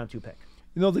could be a round 2 pick.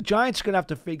 You know, the Giants are going to have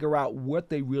to figure out what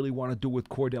they really want to do with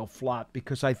Cordell Flott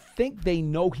because I think they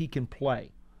know he can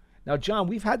play. Now, John,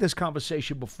 we've had this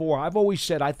conversation before. I've always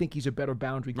said I think he's a better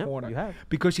boundary corner you have.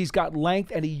 because he's got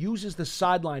length and he uses the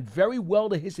sideline very well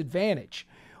to his advantage.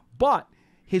 But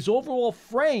his overall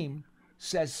frame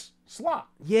says slot.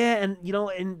 Yeah, and,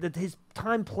 his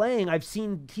time playing, I've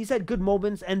seen he's had good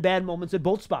moments and bad moments at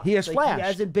both spots. He has flashed. He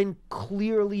hasn't been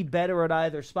clearly better at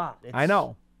either spot. I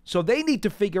know. So they need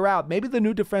to figure out, maybe the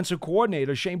new defensive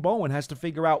coordinator, Shane Bowen, has to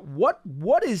figure out what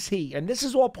is he? And this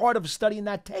is all part of studying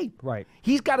that tape. Right.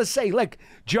 He's got to say, look,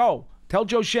 Joe, tell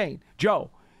Joe Shane,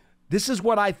 Joe, this is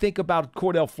what I think about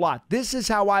Cordell Flott. This is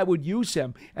how I would use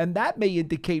him. And that may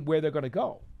indicate where they're going to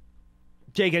go.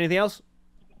 Jake, anything else?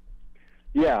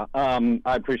 Yeah, I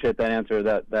appreciate that answer.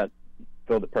 That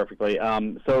filled it perfectly.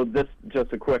 So this,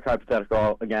 just a quick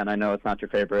hypothetical. Again, I know it's not your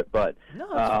favorite, but... No,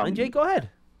 it's fine. Jake, go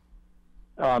ahead.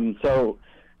 The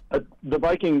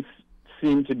Vikings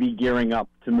seem to be gearing up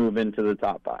to move into the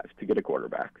top 5 to get a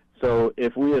quarterback. So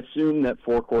if we assume that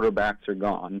 4 quarterbacks are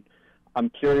gone, I'm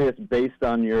curious, based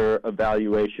on your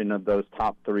evaluation of those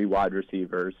top 3 wide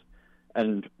receivers,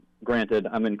 and granted,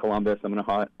 I'm in Columbus, I'm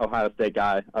an Ohio State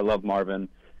guy, I love Marvin.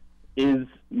 Is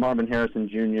Marvin Harrison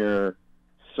Jr.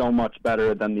 so much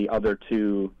better than the other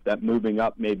 2 that moving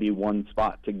up maybe one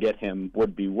spot to get him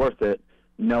would be worth it,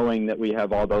 knowing that we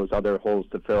have all those other holes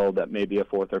to fill that maybe a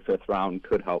 4th or 5th round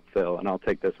could help fill? And I'll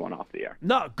take this one off the air.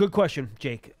 No, good question,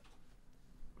 Jake.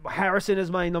 Harrison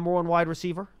is my number 1 wide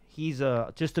receiver. He's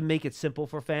just to make it simple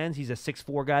for fans, he's a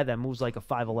 6'4" guy that moves like a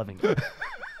 5'11" guy.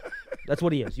 That's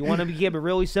what he is. You want him to keep it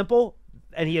really simple,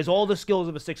 and he has all the skills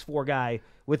of a 6'4" guy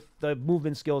with the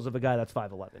movement skills of a guy that's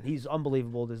 5'11". He's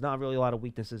unbelievable. There's not really a lot of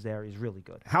weaknesses there. He's really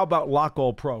good. How about Lock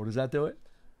All Pro? Does that do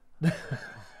it?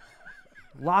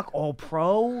 Lock All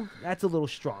Pro? That's a little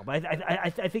strong, but I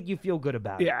think you feel good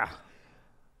about it. Yeah.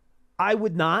 I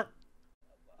would not.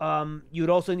 You would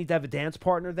also need to have a dance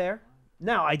partner there.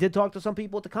 Now, I did talk to some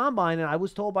people at the Combine, and I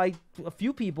was told by a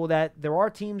few people that there are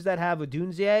teams that have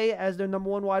Odunze as their number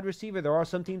 1 wide receiver. There are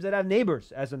some teams that have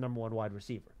Neighbors as their number 1 wide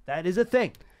receiver. That is a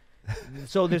thing.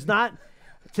 So there's not,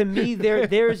 to me,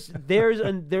 there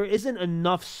isn't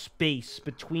enough space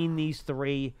between these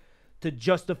 3 to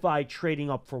justify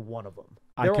trading up for one of them.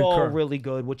 They're all really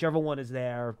good. Whichever one is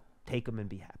there, take them and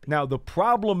be happy. Now, the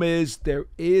problem is there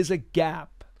is a gap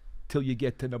till you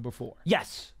get to number 4.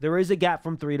 Yes, there is a gap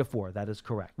from 3 to 4. That is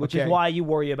correct, which is why you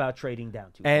worry about trading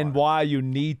down too far. And why you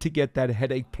need to get that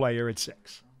headache player at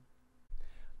 6.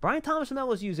 Brian Thomas from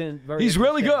LSU's in He's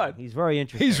really good. He's very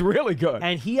interesting. He's really good.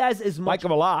 And he has as much like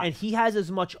him a lot. And he has as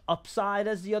much upside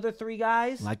as the other 3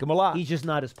 guys. Like him a lot. He's just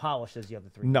not as polished as the other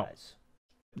 3 guys.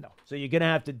 No. So you're gonna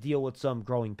have to deal with some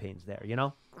growing pains there, you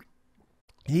know?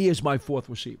 He is my 4th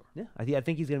receiver. Yeah, I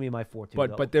think he's gonna be my 4th too.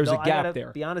 But there's a gap I gotta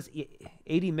there. Be honest,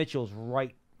 A.D. Mitchell's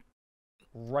right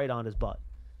on his butt.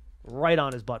 Right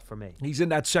on his butt for me. He's in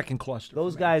that second cluster.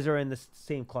 Those guys are in the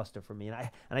same cluster for me, and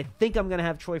I think I'm gonna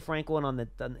have Troy Franklin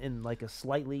in like a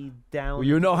slightly down. Well,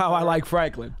 you know how I like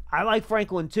Franklin. I like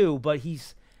Franklin too, but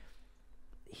he's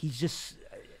just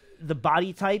the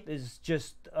body type is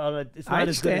just it's not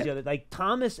as good as the other. Like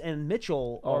Thomas and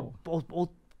Mitchell are both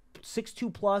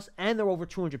 6'2" plus, and they're over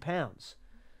 200 pounds.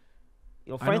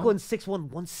 You know, Franklin's 6'1",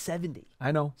 170.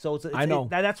 I know. So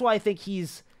that's why I think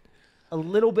he's a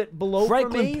little bit below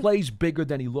Franklin for me. plays bigger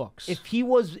than he looks. If he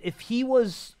was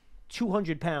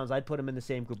 200 pounds, I'd put him in the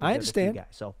same group as I understand. the 2 guys.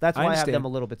 So that's why I have them a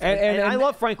little bit. And I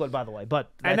love Franklin, by the way, but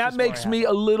that makes me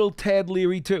a little tad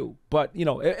leery too. But you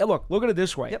know, look at it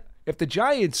this way: if the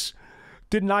Giants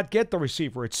did not get the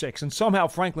receiver at 6, and somehow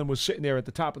Franklin was sitting there at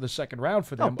the top of the 2nd round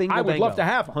for them, I would love to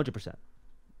have him. 100%.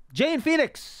 Jay in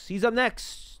Phoenix, he's up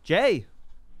next. Jay.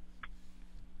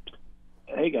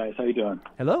 Hey guys, how you doing?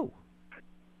 Hello.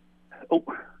 Oh,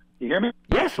 you hear me?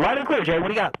 Yes, loud and clear, Jay. What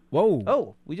do you got? Whoa.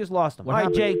 Oh, we just lost him. All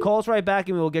right, Jay, call us right back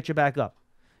and we will get you back up.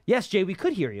 Yes, Jay, we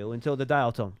could hear you until the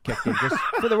dial tone kicked in, just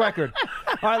for the record.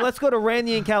 All right, let's go to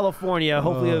Randy in California.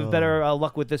 Hopefully we have better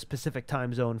luck with this Pacific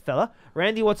time zone fella.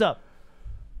 Randy, what's up?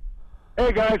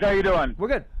 Hey guys, how you doing? We're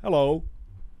good. Hello.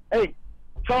 Hey,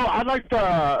 so I'd like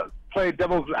to play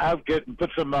devil's advocate and put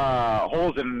some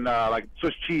holes in like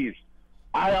Swiss cheese.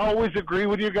 I always agree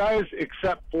with you guys,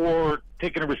 except for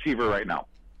taking a receiver right now.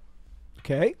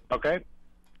 Okay. Okay.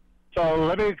 So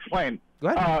let me explain. Go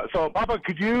ahead. So Papa,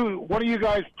 could one of you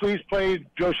guys please play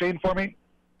Joe Shane for me?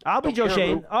 I'll be Joe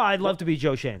Shane. Oh, I'd love to be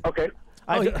Joe Shane. Okay.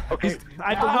 I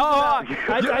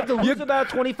have to lose about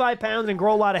 25 pounds and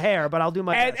grow a lot of hair, but I'll do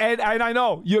my best. And I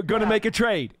know you're going to make a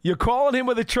trade. You're calling him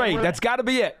with a trade. That's got to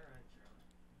be it.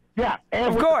 Yeah, and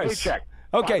of with course. the paycheck.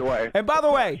 Okay. By the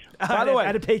way,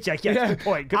 at a paycheck. Yes, good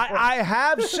point. Good point.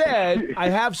 I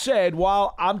have said,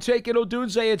 while I'm taking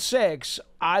Odunze at 6,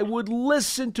 I would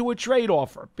listen to a trade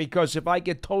offer, because if I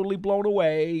get totally blown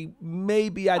away,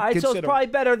 maybe I'd consider. So it's probably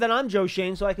better than I'm Joe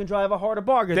Shane, so I can drive a harder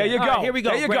bargain. There you go. Right, here we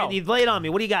go. There you Brandy, go. lay it on me.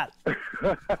 What do you got?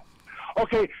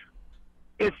 Okay,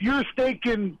 if you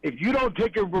don't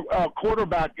take a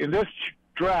quarterback in this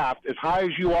draft as high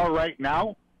as you are right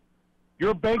now,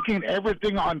 you're banking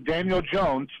everything on Daniel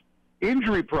Jones,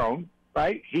 injury prone,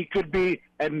 right? He could be,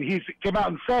 and he's come out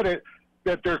and said it,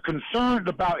 that they're concerned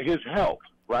about his health,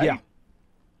 right? Yeah.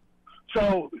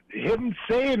 So him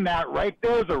saying that right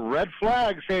there is a red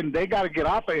flag, saying they got to get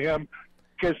off of him,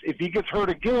 because if he gets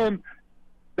hurt again,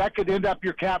 that could end up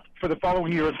your cap for the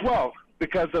following year as well,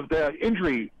 because of the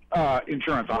injury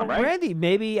insurance on, right? Randy,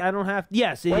 maybe I don't have.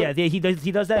 Yes, yeah, he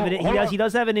does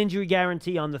have an injury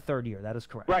guarantee on the 3rd year. That is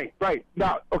correct. Right.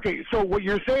 Now, okay. So what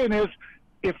you're saying is,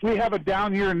 if we have a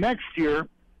down year next year,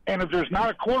 and if there's not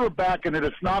a quarterback and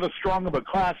it's not as strong of a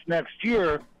class next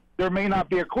year, there may not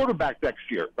be a quarterback next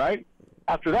year, right?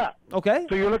 After that. Okay.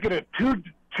 So you're looking at two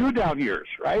down years,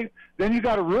 right? Then you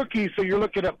got a rookie, so you're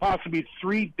looking at possibly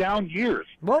 3 down years.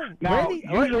 Well, now, Randy,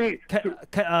 usually...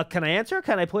 can I answer?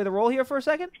 Can I play the role here for a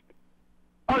second?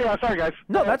 Oh, yeah, sorry, guys.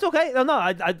 No, that's okay. No,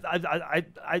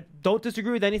 I don't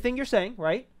disagree with anything you're saying,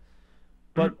 right?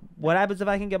 But what happens if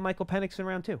I can get Michael Penix in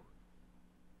round 2?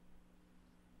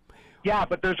 Yeah,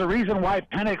 but there's a reason why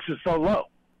Penix is so low,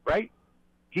 right?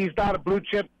 He's not a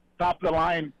blue-chip,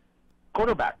 top-of-the-line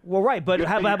quarterback. Well, right, but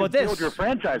how about this? Build your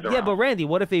franchise around. Yeah, but Randy,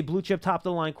 what if a blue-chip,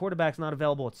 top-of-the-line quarterback's not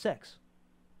available at 6?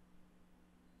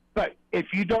 But if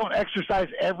you don't exercise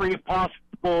every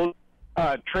possible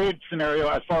trade scenario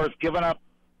as far as giving up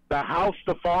the house,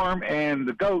 the farm, and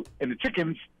the goat and the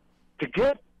chickens to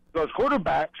get those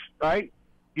quarterbacks, right,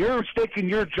 you're staking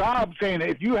your job saying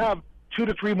if you have 2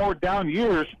 to 3 more down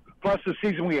years plus the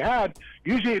season we had,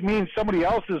 usually it means somebody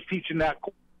else is teaching that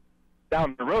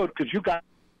down the road because you got.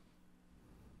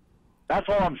 That's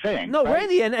all I'm saying. No, right?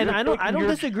 Randy, and I don't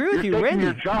disagree with you,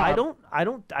 Randy. I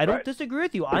don't disagree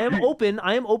with you. I am open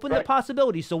to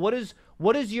possibilities. So what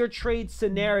is your trade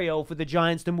scenario for the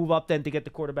Giants to move up then to get the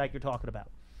quarterback you're talking about?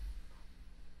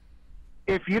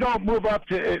 If you don't move up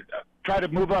to try to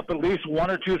move up at least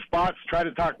 1 or 2 spots, try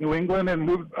to talk New England and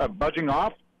move budging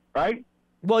off, right?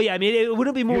 Well, yeah, I mean, it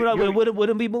wouldn't be moving up. It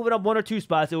wouldn't be moving up 1 or 2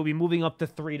 spots. It would be moving up to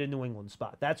 3 to New England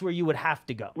spot. That's where you would have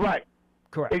to go. Right.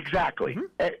 Correct. Exactly.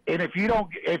 And if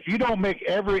you don't make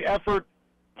every effort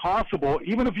possible,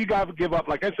 even if you got to give up,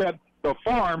 like I said, the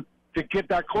farm to get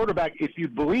that quarterback, if you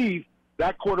believe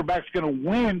that quarterback's going to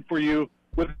win for you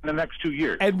within the next 2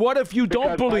 years. And what if you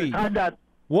don't believe?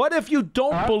 What if you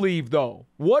don't believe, though?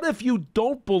 What if you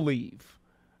don't believe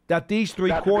that these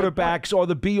 3 quarterbacks are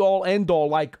the be-all, end-all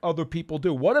like other people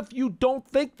do? What if you don't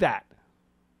think that?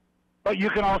 But you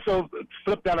can also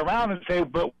flip that around and say,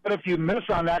 but what if you miss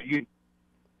on that?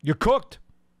 You're cooked.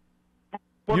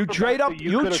 You trade up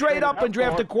and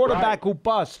draft a quarterback who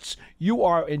busts. You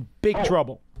are in big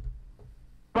trouble.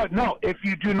 But no, if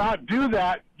you do not do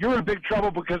that, you're in big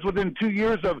trouble because within 2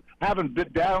 years of having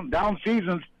down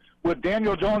seasons with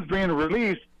Daniel Jones being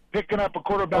released, picking up a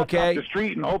quarterback off the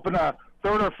street and hoping a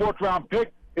 3rd or 4th round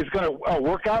pick is going to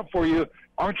work out for you.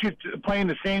 Aren't you playing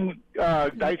the same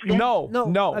dice game?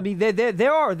 No. I mean,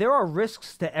 there are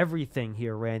risks to everything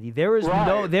here, Randy. There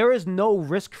is no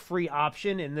risk-free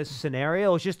option in this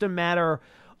scenario. It's just a matter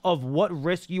of what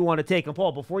risk you want to take. And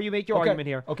Paul, before you make your argument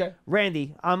here,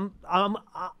 Randy, I'm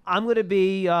going to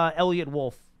be Elliott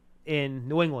Wolf in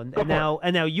New England, and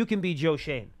now you can be Joe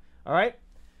Shane. All right.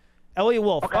 Elliott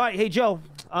Wolf. Okay. All right, hey, Joe,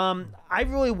 I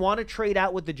really want to trade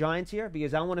out with the Giants here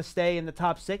because I want to stay in the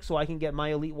top 6 so I can get my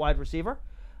elite wide receiver.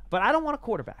 But I don't want a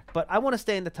quarterback. But I want to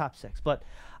stay in the top 6. But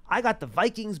I got the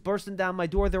Vikings bursting down my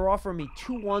door. They're offering me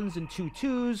 2 1s and 2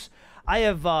 2s. I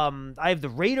have the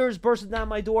Raiders bursting down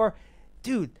my door.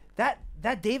 Dude, that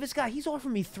Davis guy, he's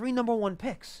offering me 3 number 1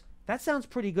 picks. That sounds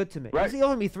pretty good to me. Right. He's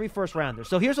offering me 3 first-rounders.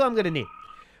 So here's what I'm going to need.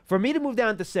 For me to move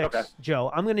down to 6,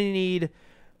 Joe, I'm going to need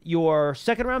your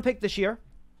 2nd-round pick this year.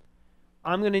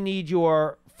 I'm going to need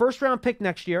your 1st-round pick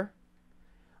next year.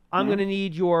 I'm going to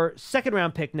need your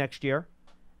 2nd-round pick next year.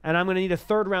 And I'm going to need a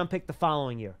 3rd-round pick the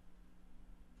following year.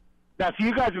 Now, so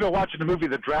you guys have been watching the movie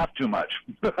The Draft too much.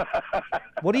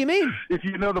 What do you mean? If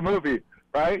you know the movie,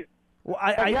 right? Well,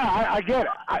 I get it.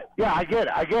 I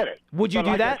get it. Would you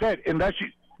do that? Like I said, unless you...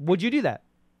 Would you do that?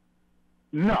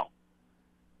 No.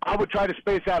 I would try to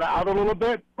space that out a little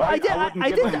bit. Right? I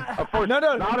did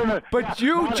that. But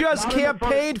you just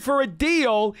campaigned for a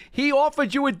deal. He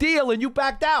offered you a deal, and you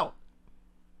backed out.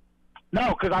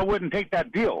 No, because I wouldn't take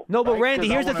that deal. No, but Randy,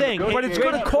 here's the thing. But it's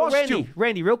going to cost you.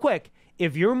 Randy, real quick.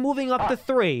 If you're moving up to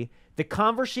 3, the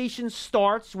conversation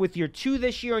starts with your 2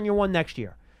 this year and your 1 next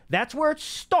year. That's where it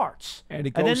starts. And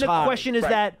then the question is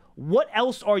that what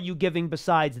else are you giving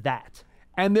besides that?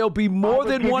 And there'll be more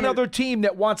than one other team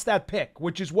that wants that pick,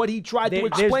 which is what he tried to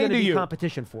explain to you. There's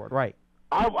competition for it, right?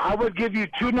 I would give you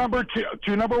 2 number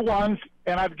 1s,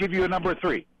 and I'd give you a number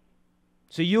 3.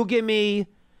 So you'll give me.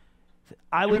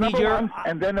 I would need your 1,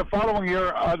 and then the following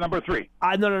year, number 3.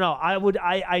 No. I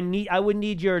would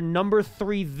need your number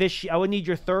 3 this year. I would need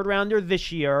your 3rd-rounder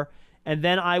this year, and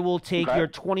then I will take your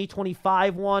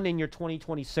 2025 one and your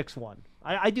 2026 one.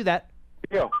 I do that.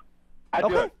 Yeah, I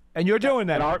do it. And you're doing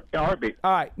that. In a heartbeat.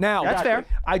 All right. Now, that's fair.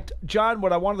 John,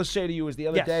 what I wanted to say to you is the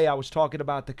other day I was talking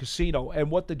about the casino and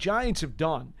what the Giants have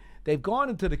done. They've gone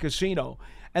into the casino,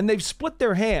 and they've split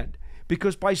their hand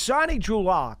because by signing Drew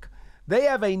Lock, they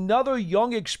have another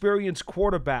young, experienced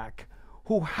quarterback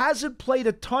who hasn't played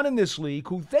a ton in this league,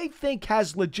 who they think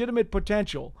has legitimate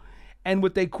potential, and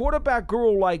with a quarterback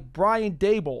guru like Brian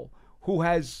Dable, who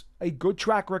has a good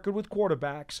track record with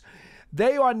quarterbacks,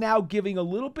 they are now giving a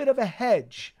little bit of a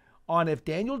hedge on if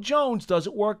Daniel Jones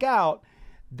doesn't work out.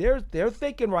 They're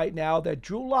thinking right now that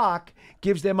Drew Lock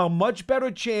gives them a much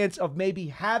better chance of maybe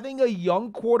having a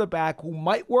young quarterback who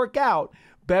might work out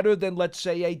better than, let's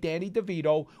say, a Danny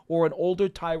DeVito or an older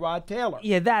Tyrod Taylor.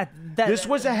 Yeah, this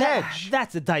was a hedge.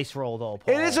 That's a dice roll, though,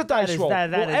 Paul. It is a dice roll.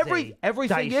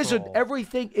 Everything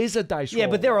is a dice roll. Yeah,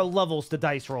 but there are levels to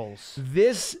dice rolls.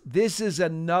 This is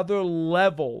another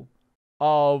level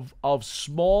of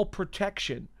small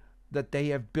protection that they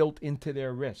have built into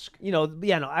their risk.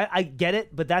 I get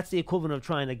it, but that's the equivalent of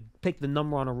trying to pick the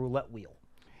number on a roulette wheel.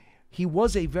 He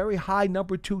was a very high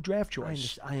number 2 draft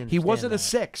choice. I understand he wasn't that. a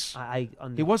 6.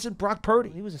 He wasn't Brock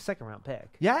Purdy. He was a second-round pick.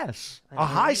 Yes, a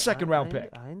high second-round pick.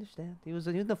 I understand. He was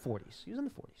in the 40s. He was in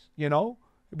the 40s. You know,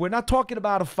 we're not talking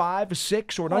about a 5, a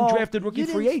 6, or an undrafted rookie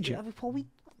free agent. I mean, Paul, we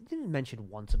didn't mention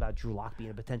once about Drew Lock being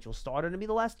a potential starter to me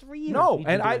the last 3 years. No,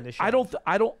 and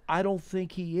I don't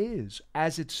think he is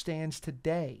as it stands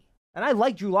today. And I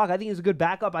like Drew Lock. I think he's a good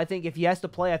backup. I think if he has to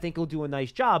play, I think he'll do a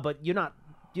nice job. But you're not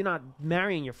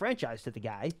marrying your franchise to the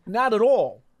guy. Not at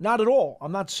all. Not at all.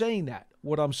 I'm not saying that.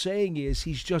 What I'm saying is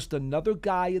he's just another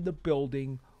guy in the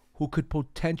building who could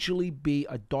potentially be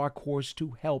a dark horse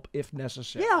to help if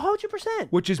necessary. Yeah, 100%.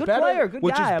 Which is good better. Player, good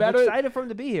which guy. Is better, I'm excited for him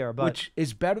to be here. But which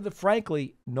is better than,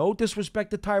 frankly, no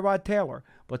disrespect to Tyrod Taylor,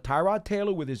 but Tyrod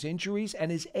Taylor with his injuries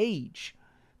and his age,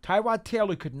 Tyrod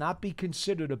Taylor could not be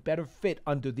considered a better fit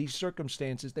under these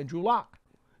circumstances than Drew Lock.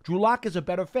 Drew Lock is a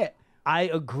better fit. I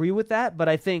agree with that, but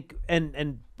I think,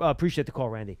 and appreciate the call,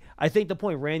 Randy. I think the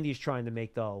point Randy's trying to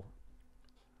make, though,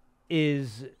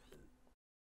 is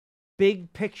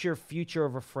big picture future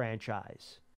of a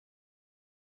franchise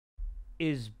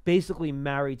is basically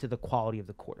married to the quality of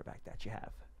the quarterback that you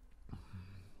have.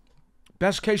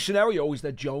 Best case scenario is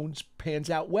that Jones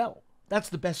pans out well. That's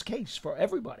the best case for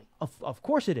everybody. Of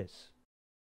course it is.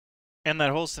 And that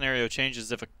whole scenario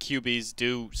changes if QBs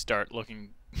do start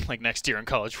looking like next year in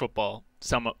college football.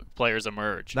 Some players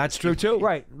emerge. That's true too.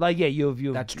 Right. Like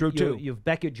That's true too. You've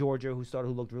Beckett, Georgia, who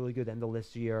looked really good end of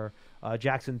this year.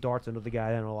 Jackson Dart's another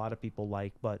guy I know a lot of people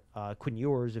like, but Quinn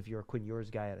Ewers, if you're a Quinn Ewers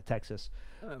guy out of Texas.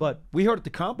 But we heard at the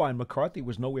Combine McCarthy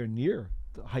was nowhere near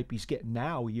the hype he's getting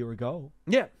now a year ago.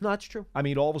 Yeah, no, that's true. I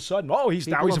mean, all of a sudden, he's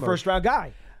a first-round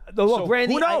guy. Look,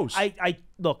 Randy, who knows? I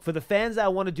look, for the fans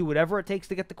that want to do whatever it takes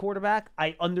to get the quarterback,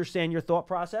 I understand your thought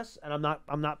process, and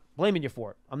I'm not blaming you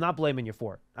for it. I'm not blaming you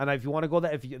for it. And if you want to go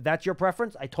that, if that's your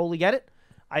preference, I totally get it.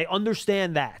 I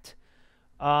understand that.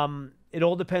 It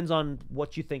all depends on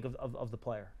what you think of the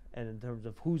player, and in terms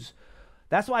of who's.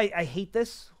 That's why I hate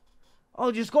this.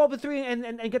 Oh, just go up at 3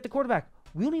 and get the quarterback.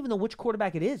 We don't even know which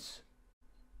quarterback it is.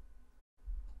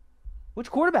 Which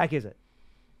quarterback is it?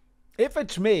 If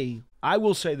it's me, I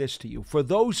will say this to you. For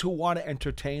those who want to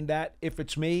entertain that, if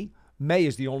it's me, May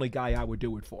is the only guy I would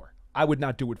do it for. I would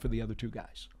not do it for the other 2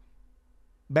 guys.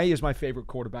 May is my favorite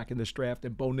quarterback in this draft,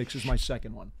 and Bo Nix is my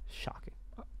second one. Shocking.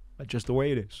 Just the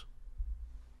way it is.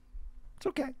 It's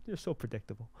okay. You're so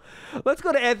predictable. Let's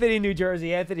go to Anthony, New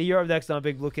Jersey. Anthony, you're up next on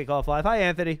Big Blue Kickoff Live. Hi,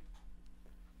 Anthony.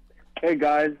 Hey,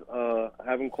 guys. I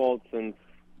haven't called since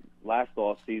last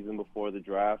off season before the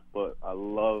draft, but I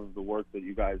love the work that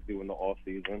you guys do in the off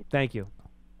season. Thank you.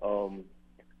 I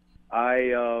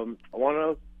want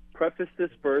to preface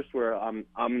this first where I'm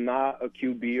not a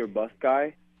QB or bust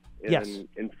guy. Yes.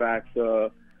 In fact,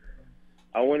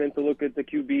 I went in to look at the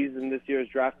QBs in this year's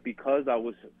draft because I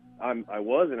was and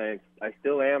I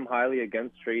still am highly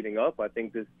against trading up. I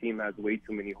think this team has way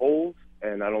too many holes,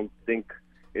 and I don't think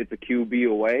it's a QB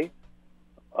away.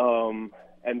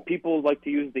 And people like to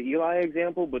use the Eli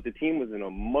example, but the team was in a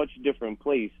much different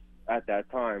place at that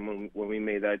time when we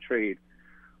made that trade.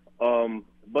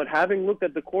 But having looked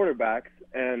at the quarterbacks,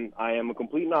 and I am a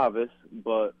complete novice,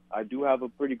 but I do have a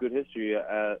pretty good history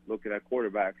at looking at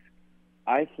quarterbacks,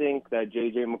 I think that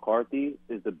J.J. McCarthy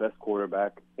is the best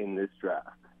quarterback in this draft.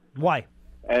 Why?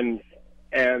 And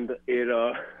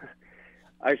it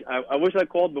I wish I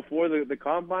called before the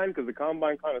Combine, because the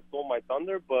Combine kind of stole my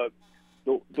thunder, but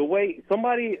the way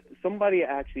somebody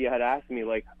actually had asked me,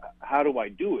 like, how do I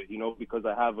do it? Because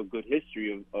I have a good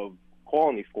history of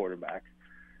calling these quarterbacks.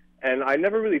 And I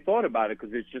never really thought about it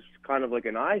because it's just kind of like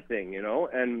an eye thing,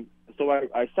 And so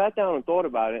I sat down and thought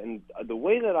about it. And the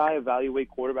way that I evaluate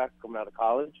quarterbacks coming out of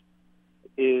college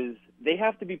is they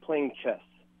have to be playing chess.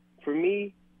 For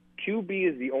me,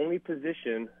 QB is the only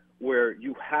position where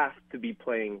you have to be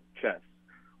playing chess,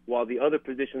 while the other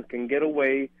positions can get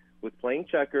away with playing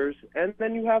checkers, and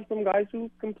then you have some guys who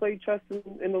can play chess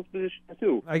in those positions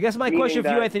too. I guess my question for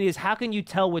you, Anthony, is how can you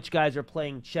tell which guys are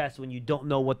playing chess when you don't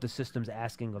know what the system's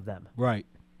asking of them? Right.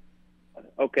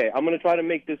 Okay, I'm going to try to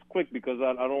make this quick because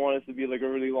I don't want this to be like a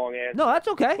really long answer. No, that's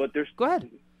okay. But Go ahead.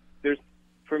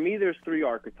 For me, there's three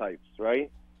archetypes,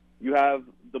 right? You have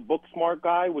the book smart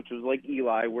guy, which is like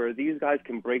Eli, where these guys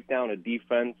can break down a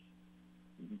defense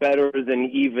better than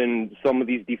even some of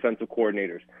these defensive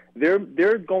coordinators.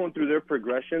 They're going through their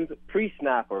progressions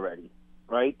pre-snap already,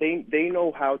 right? They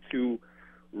know how to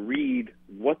read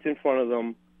what's in front of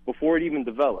them before it even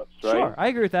develops, right? Sure, I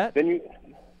agree with that.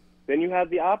 Then you have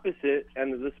the opposite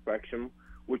end of the spectrum,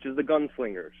 which is the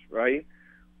gunslingers, right?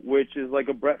 Which is like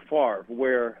a Brett Favre,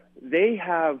 where they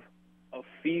have a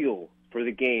feel for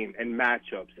the game and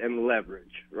matchups and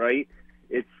leverage, right?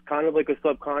 It's kind of like a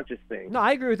subconscious thing. No,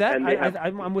 I agree with that.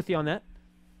 I'm with you on that.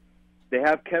 They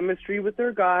have chemistry with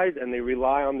their guys, and they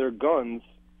rely on their guns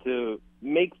to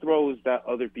make throws that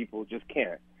other people just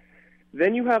can't.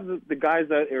 Then you have the guys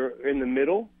that are in the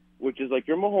middle, which is like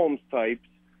your Mahomes types,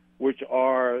 which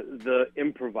are the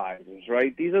improvisers,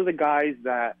 right? These are the guys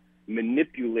that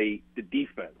manipulate the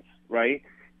defense, right?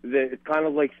 It's kind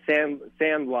of like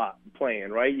sandlot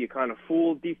playing, right? You kind of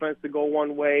fool defense to go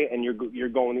one way, and you're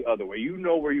going the other way. You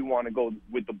know where you want to go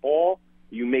with the ball.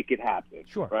 You make it happen,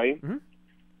 sure, right? Mm-hmm.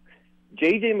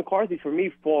 J.J. McCarthy, for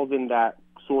me, falls in that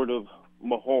sort of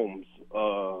Mahomes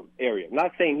area. I'm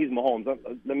not saying he's Mahomes.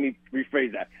 Let me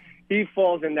rephrase that. He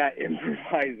falls in that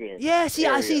improviser. Yeah, see,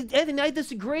 area. Anthony, I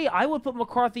disagree. I would put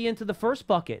McCarthy into the first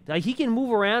bucket. Like, he can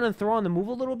move around and throw on the move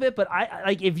a little bit, but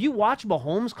if you watch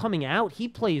Mahomes coming out, he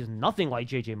plays nothing like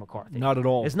J.J. McCarthy. Not at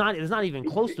all. It's not even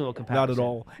close to a comparison. Not at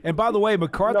all. And by the way,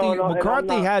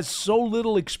 McCarthy has so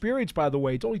little experience. By the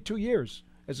way, it's only 2 years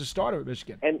as a starter at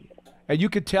Michigan. And you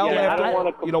could tell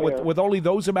with only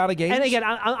those amount of games. And again,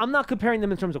 I'm not comparing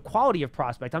them in terms of quality of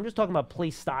prospect. I'm just talking about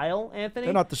play style, Anthony.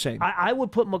 They're not the same. I would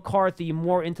put McCarthy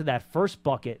more into that first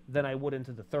bucket than I would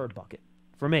into the third bucket,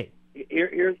 for me.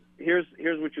 Here's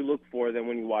what you look for then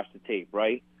when you watch the tape,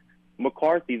 right?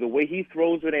 McCarthy, the way he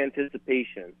throws with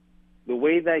anticipation, the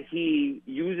way that he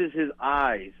uses his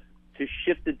eyes to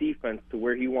shift the defense to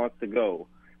where he wants to go,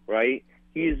 right?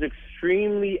 He's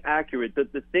extremely accurate.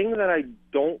 The thing that I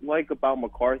don't like about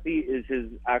McCarthy is his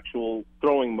actual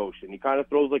throwing motion. He kind of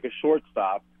throws like a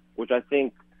shortstop, which I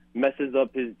think messes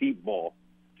up his deep ball,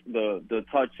 the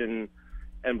touch and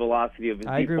velocity of his deep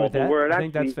ball. I agree with that. I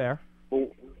think that's fair.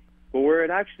 But where it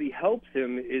actually helps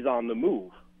him is on the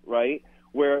move, right?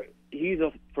 Where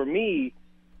for me,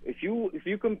 if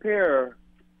you compare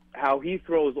how he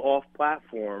throws off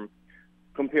platform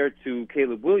compared to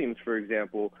Caleb Williams, for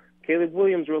example, Caleb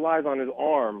Williams relies on his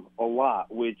arm a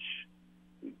lot, which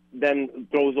then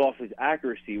throws off his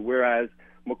accuracy. Whereas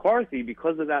McCarthy,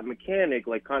 because of that mechanic,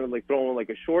 kind of throwing like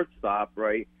a shortstop,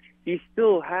 right? He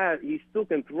still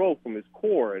can throw from his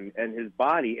core and his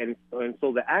body, and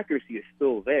so the accuracy is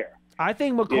still there. I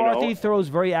think McCarthy throws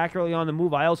very accurately on the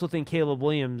move. I also think Caleb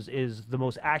Williams is the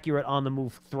most accurate on the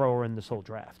move thrower in this whole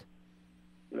draft.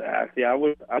 See,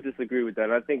 I disagree with that.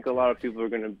 I think a lot of people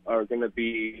are gonna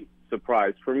be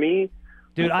surprised. For me,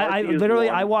 dude,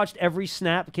 I watched every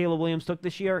snap Caleb Williams took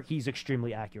this year. He's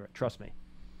extremely accurate. Trust me,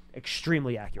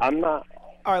 extremely accurate. I'm not.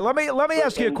 All right, let me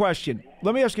ask you a question.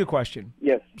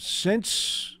 Yes.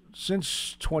 Since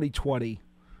 2020,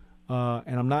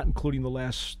 and I'm not including the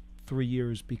last 3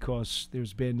 years because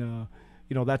there's been,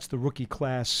 that's the rookie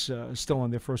class still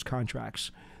on their first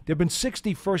contracts. There have been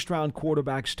 60 first-round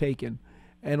quarterbacks taken,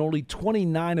 and only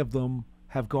 29 of them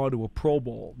have gone to a Pro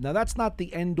Bowl. Now, that's not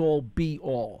the end-all,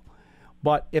 be-all.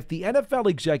 But if the NFL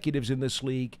executives in this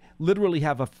league literally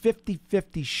have a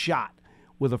 50-50 shot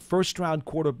with a first-round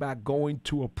quarterback going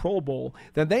to a Pro Bowl,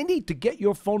 then they need to get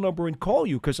your phone number and call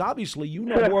you, because obviously you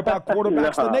know more about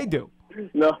quarterbacks than they do.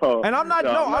 No. And I'm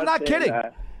not kidding.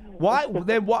 That. Why?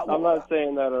 Then what? I'm not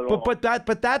saying that at all.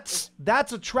 But that's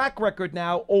a track record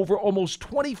now over almost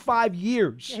 25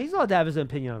 years. Yeah, he's allowed to have his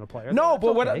opinion on a player.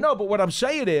 But what I'm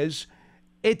saying is,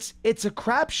 it's a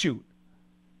crapshoot.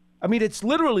 I mean, it's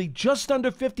literally just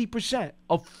under 50%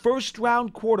 of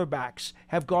first-round quarterbacks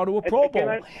have gone to a Pro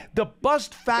Bowl. The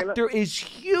bust factor is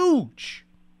huge.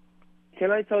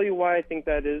 Can I tell you why I think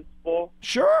that is, Paul?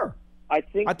 Sure. I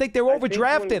think they're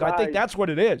overdrafted. I think that's what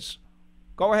it is.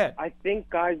 Go ahead. I think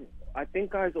guys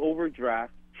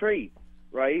overdraft traits,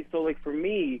 right? So, for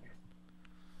me,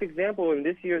 example in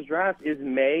this year's draft is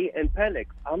May and Penix.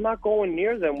 I'm not going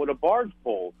near them with a barge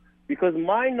pole because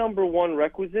my number one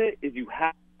requisite is you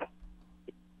have.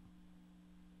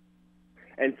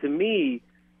 And to me,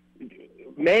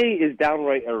 May is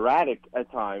downright erratic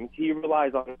at times. He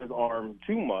relies on his arm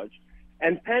too much.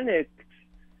 And Penix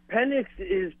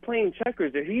is playing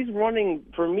checkers. If he's running,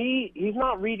 for me, he's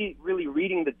not really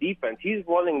reading the defense. He's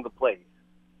running the plays.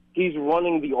 He's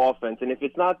running the offense. And if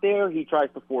it's not there, he tries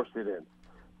to force it in.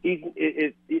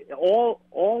 You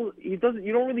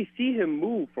don't really see him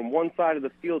move from one side of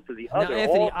the field to the other. Now,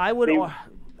 Anthony,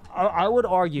 I would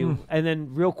argue, and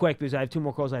then real quick, because I have 2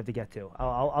 more calls I have to get to.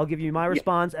 I'll give you my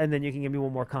response, and then you can give me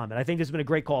one more comment. I think this has been a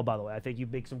great call, by the way. I think you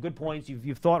make some good points.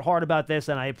 You've thought hard about this,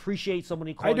 and I appreciate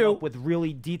somebody calling up with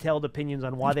really detailed opinions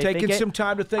on why they think it. Taking some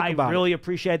time to think about it. I really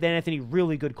appreciate that, Anthony.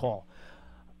 Really good call.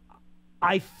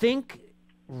 I think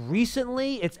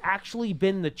recently it's actually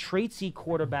been the traitsy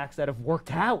quarterbacks that have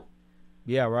worked out.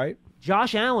 Yeah, right.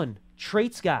 Josh Allen,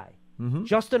 traits guy. Mm-hmm.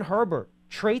 Justin Herbert,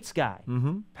 traits guy.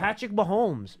 Mm-hmm. Patrick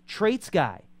Mahomes, traits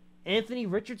guy. Anthony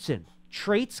Richardson,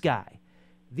 traits guy.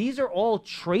 These are all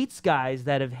traits guys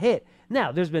that have hit.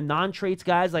 Now, there's been non-traits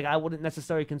guys. Like, I wouldn't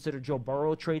necessarily consider Joe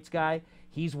Burrow a traits guy.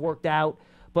 He's worked out.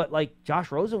 But, like,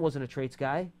 Josh Rosen wasn't a traits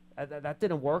guy. That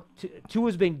didn't work.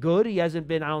 Tua's been good. He hasn't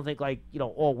been, I don't think, like,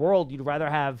 all world. You'd rather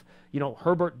have,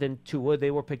 Herbert than Tua. They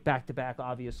were picked back-to-back,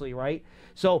 obviously, right?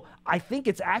 So I think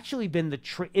it's actually been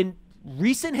in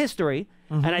recent history,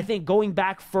 and I think going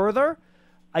back further,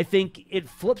 I think it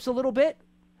flips a little bit.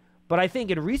 But I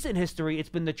think in recent history, it's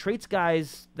been the traits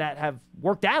guys that have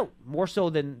worked out more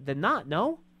so than not,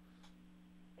 no?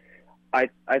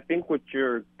 I think what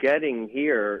you're getting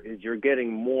here is you're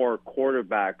getting more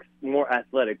quarterbacks, more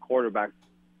athletic quarterbacks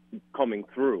coming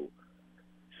through.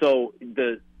 So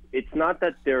it's not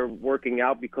that they're working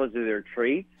out because of their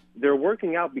traits. They're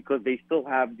working out because they still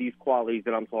have these qualities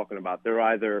that I'm talking about. They're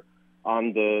either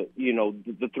on the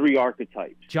 3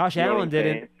 archetypes. Josh Allen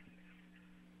didn't.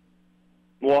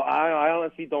 Well, I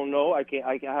honestly don't know.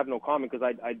 I have no comment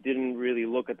because I didn't really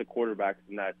look at the quarterbacks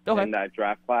in that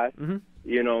draft class. Mm-hmm.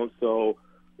 So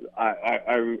I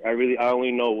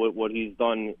only know what he's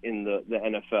done in the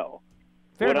NFL.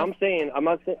 Fair enough. I'm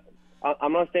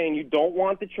not saying you don't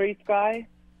want the traits guy.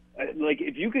 Like,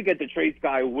 if you could get the traits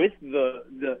guy with the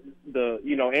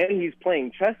and he's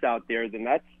playing chess out there, then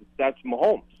that's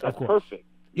Mahomes. That's perfect.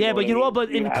 Yeah, but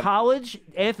But in college,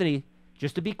 Anthony,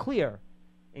 just to be clear,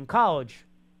 in college,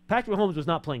 Patrick Mahomes was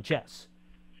not playing chess.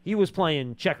 He was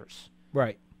playing checkers.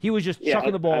 Right. He was just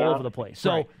chucking the ball all over the place.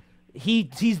 So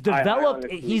he's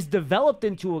developed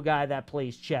into a guy that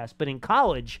plays chess. But in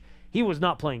college, he was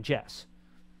not playing chess.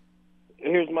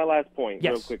 Here's my last point,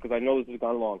 real quick, because I know this has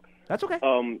gone long. That's okay.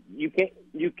 You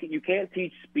can't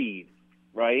teach speed,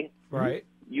 right? Right.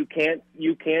 You can't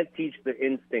teach the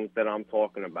instinct that I'm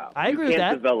talking about. I agree with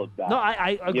that. You can't develop that. No,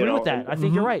 I agree with that. I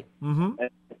think you're right. Mm-hmm.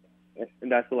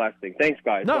 And that's the last thing. Thanks,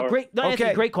 guys. No, great. No,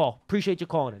 Anthony, great call. Appreciate you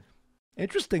calling in.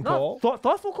 Interesting call.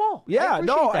 Thoughtful call. Yeah,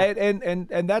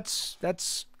 and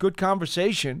that's good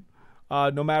conversation.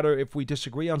 No matter if we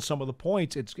disagree on some of the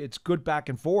points, it's good back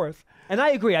and forth. And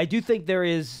I agree. I do think there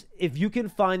is, if you can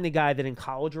find the guy that in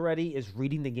college already is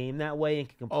reading the game that way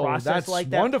and can process like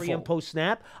that wonderful. Pre and post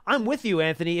snap, I'm with you,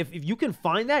 Anthony. If you can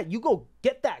find that, you go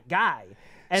get that guy.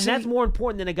 And that's more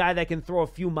important than a guy that can throw a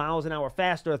few miles an hour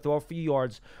faster, throw a few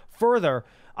yards further.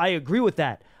 I agree with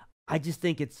that. I just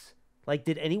think it's like,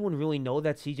 did anyone really know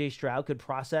that C.J. Stroud could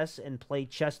process and play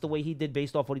chess the way he did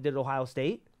based off what he did at Ohio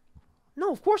State? No,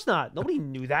 of course not. Nobody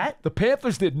knew that. The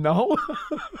Panthers didn't know.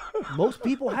 Most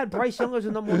people had Bryce Young as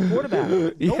the number 1 quarterback.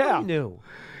 Nobody knew.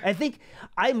 I think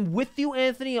I'm with you,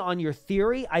 Anthony, on your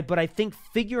theory, but I think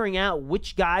figuring out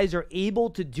which guys are able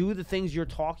to do the things you're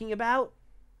talking about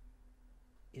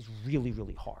is really,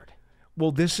 really hard.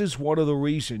 Well, this is one of the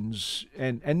reasons,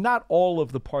 and not all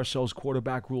of the Parcells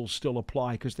quarterback rules still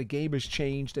apply because the game has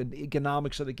changed and the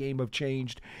economics of the game have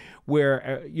changed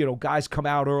where, guys come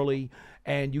out early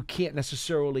and you can't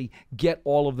necessarily get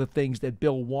all of the things that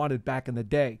Bill wanted back in the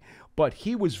day. But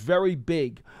he was very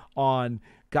big on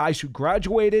guys who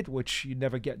graduated, which you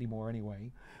never get anymore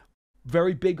anyway.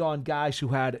 Very big on guys who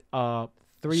had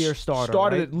 3-year started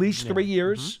right? At least 3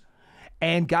 years,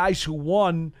 and guys who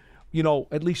won,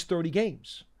 at least 30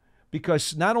 games.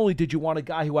 Because not only did you want a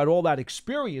guy who had all that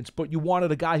experience, but you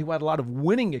wanted a guy who had a lot of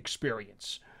winning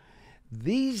experience.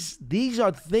 These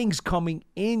are things coming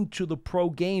into the pro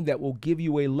game that will give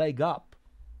you a leg up.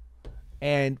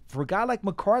 And for a guy like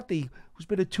McCarthy, who's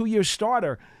been a 2-year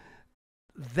starter,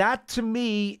 that to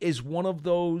me is one of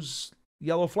those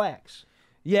yellow flags.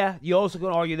 Yeah, you also can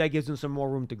argue that gives him some more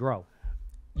room to grow.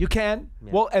 You can.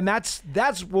 Yeah. Well, and that's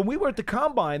when we were at the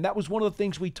Combine, that was one of the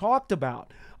things we talked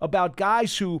about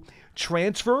guys who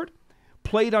transferred,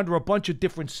 played under a bunch of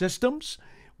different systems,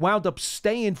 wound up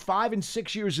staying 5 and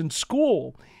 6 years in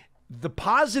school. The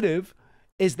positive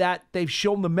is that they've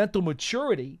shown the mental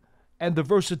maturity and the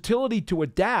versatility to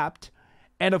adapt,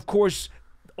 and of course,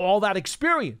 all that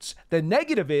experience. The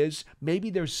negative is maybe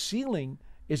their ceiling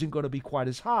isn't going to be quite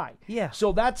as high. Yeah.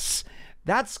 So that's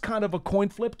kind of a coin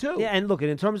flip too. Yeah, and look,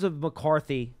 in terms of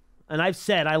McCarthy, and I've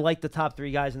said I like the top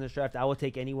 3 guys in this draft. I would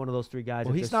take any one of those 3 guys.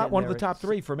 Well, he's not one of the top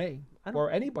 3 for me,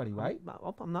 or anybody, right?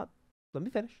 I'm not. Let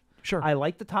me finish. Sure. I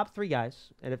like the top 3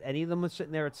 guys, and if any of them was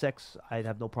sitting there at 6, I'd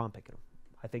have no problem picking them.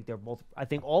 I think they're both. I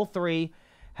think all 3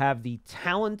 have the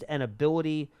talent and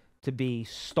ability to be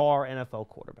star NFL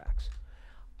quarterbacks.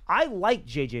 I like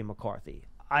J.J. McCarthy.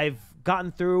 I've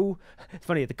gotten through. It's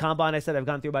funny, at the Combine I said I've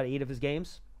gone through about 8 of his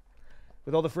games.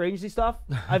 With all the free agency stuff,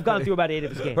 I've gone through about 8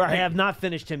 of his games. Right. I have not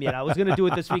finished him yet. I was going to do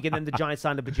it this week, and then the Giants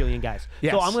signed a bajillion guys.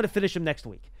 Yes. So I'm going to finish him next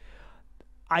week.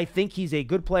 I think he's a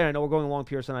good player. I know we're going along,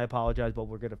 Pearson. I apologize, but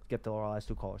we're going to get to our last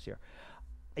 2 callers here.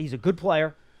 He's a good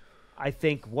player. I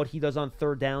think what he does on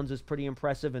third downs is pretty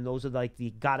impressive, and those are like the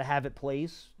gotta-have-it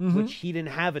plays, which he didn't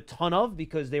have a ton of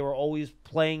because they were always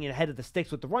playing ahead of the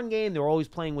sticks with the run game. They were always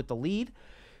playing with the lead.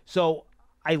 So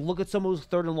I look at some of those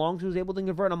third and longs he was able to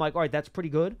convert, and I'm like, all right, that's pretty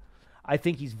good. I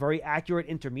think he's very accurate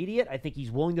intermediate. I think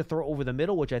he's willing to throw over the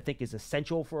middle, which I think is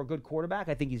essential for a good quarterback.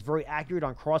 I think he's very accurate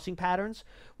on crossing patterns,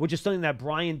 which is something that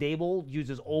Brian Dable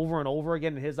uses over and over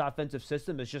again in his offensive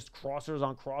system. It's just crossers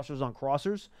on crossers on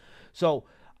crossers. So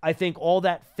I think all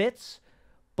that fits,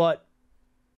 but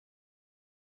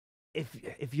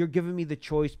if you're giving me the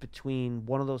choice between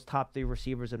one of those top 3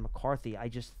 receivers and McCarthy, I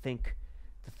just think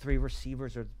the 3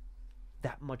 receivers are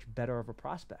that much better of a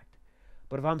prospect.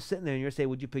 But if I'm sitting there and you're saying,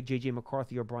 would you pick J.J.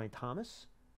 McCarthy or Brian Thomas?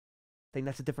 I think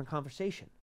that's a different conversation.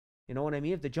 You know what I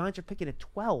mean? If the Giants are picking at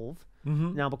 12,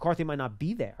 now McCarthy might not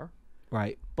be there.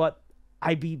 Right. But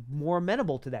I'd be more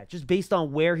amenable to that, just based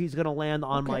on where he's going to land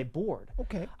on my board.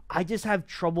 Okay. I just have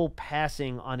trouble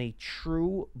passing on a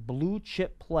true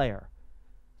blue-chip player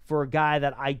for a guy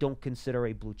that I don't consider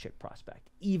a blue-chip prospect,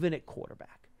 even at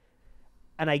quarterback.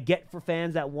 And I get for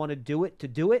fans that want to do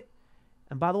it.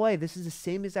 And by the way, this is the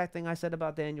same exact thing I said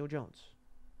about Daniel Jones.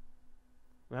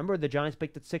 Remember, the Giants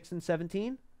picked at 6 and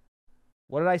 17?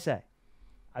 What did I say?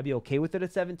 I'd be okay with it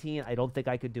at 17. I don't think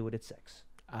I could do it at 6.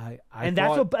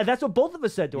 That's what both of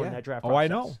us said during that draft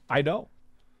process.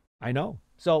 I know.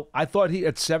 So I thought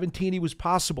at 17 he was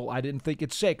possible. I didn't think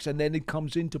at 6. And then it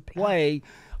comes into play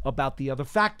about the other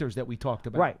factors that we talked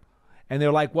about. Right. And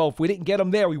they're like, well, if we didn't get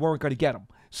him there, we weren't going to get him.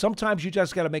 Sometimes you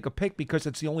just got to make a pick because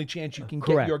it's the only chance you can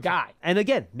get your guy. And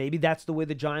again, maybe that's the way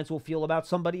the Giants will feel about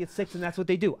somebody at 6, and that's what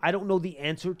they do. I don't know the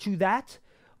answer to that,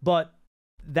 but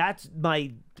that's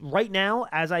right now,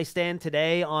 as I stand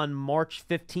today on March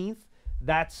 15th,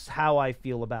 that's how I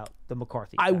feel about the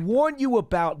McCarthy factor. I warn you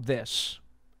about this,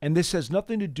 and this has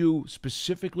nothing to do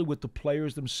specifically with the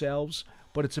players themselves,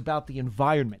 but it's about the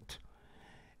environment.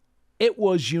 It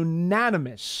was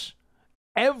unanimous.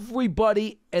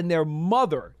 Everybody and their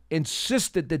mother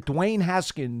insisted that Dwayne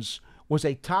Haskins was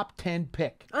a top 10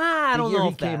 pick. I don't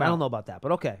know about that,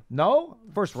 but okay. No?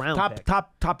 First round pick.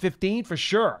 Top 15 for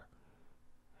sure.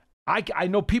 I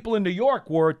know people in New York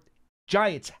were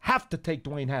Giants have to take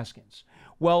Dwayne Haskins.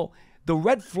 Well, the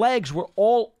red flags were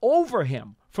all over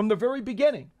him from the very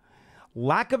beginning.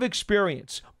 Lack of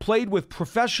experience, played with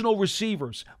professional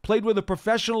receivers, played with a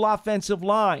professional offensive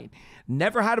line,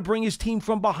 never had to bring his team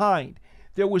from behind.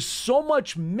 There was so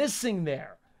much missing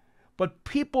there, but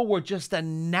people were just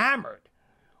enamored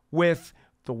with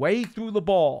the way he threw the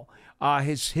ball,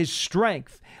 his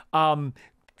strength,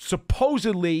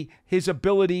 supposedly his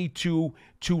ability to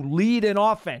lead an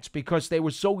offense because they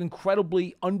were so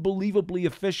incredibly, unbelievably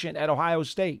efficient at Ohio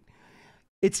State.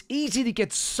 It's easy to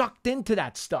get sucked into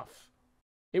that stuff.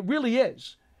 It really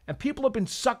is. And people have been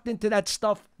sucked into that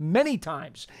stuff many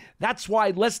times. That's why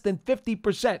less than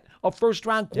 50% of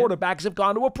first-round quarterbacks have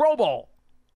gone to a Pro Bowl.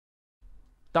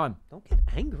 Done. Don't get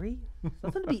angry. There's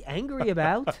nothing to be angry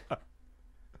about.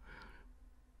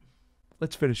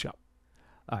 Let's finish up.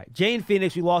 All right. Jay in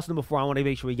Phoenix, we lost him before. I want to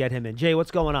make sure we get him in. Jay,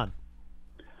 what's going on?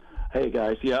 Hey,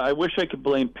 guys. Yeah, I wish I could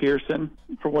blame Pearson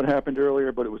for what happened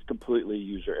earlier, but it was completely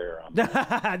user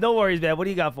error. No worries, man. What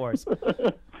do you got for us?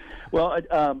 Well,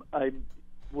 I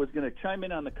was going to chime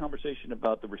in on the conversation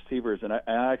about the receivers, and I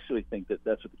actually think that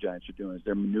that's what the Giants are doing is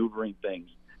they're maneuvering things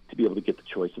to be able to get the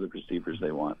choice of the receivers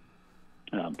they want.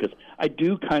 Because I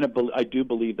do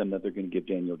believe them that they're going to give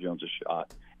Daniel Jones a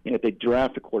shot. And if they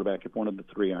draft a quarterback, if one of the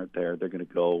 3 aren't there, they're going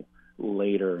to go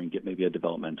later and get maybe a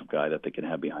developmental guy that they can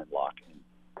have behind Locke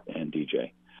and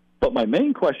DJ. But my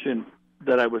main question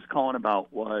that I was calling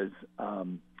about was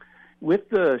with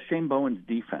the Shane Bowen's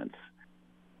defense,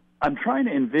 I'm trying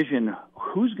to envision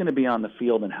who's going to be on the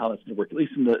field and how that's going to work, at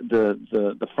least in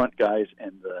the front guys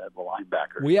and the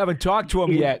linebackers. We haven't talked to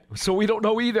them yet, so we don't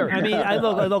know either. I mean,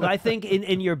 look, I think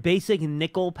in your basic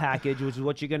nickel package, which is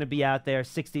what you're going to be out there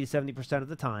 60 to 70% of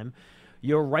the time,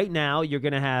 you're going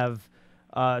to have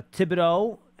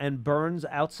Thibodeau and Burns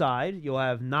outside. You'll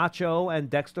have Nacho and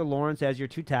Dexter Lawrence as your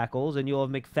two tackles, and you'll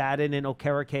have McFadden and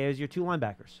Okereke as your two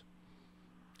linebackers.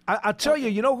 I'll tell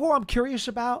you know who I'm curious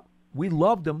about? We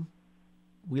loved him.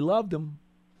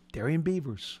 Darian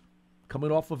Beavers,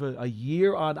 coming off of a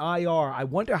year on IR. I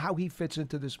wonder how he fits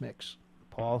into this mix.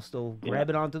 Paul still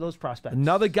grabbing onto those prospects.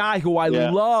 Another guy who I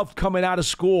loved coming out of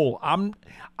school.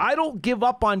 I don't give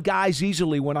up on guys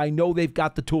easily when I know they've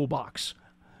got the toolbox.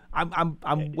 I'm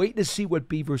waiting to see what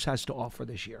Beavers has to offer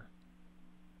this year.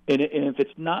 And if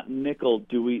it's not nickel,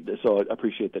 do we? So I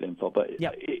appreciate that info. But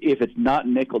if it's not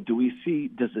nickel, does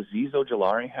Azeez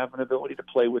Ojulari have an ability to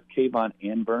play with Kayvon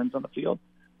and Burns on the field,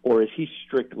 or is he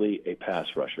strictly a pass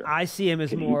rusher? I see him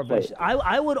as more of a.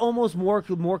 I would almost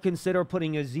more consider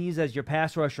putting Azeez as your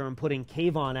pass rusher and putting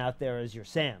Kayvon out there as your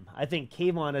Sam. I think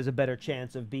Kayvon has a better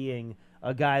chance of being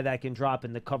a guy that can drop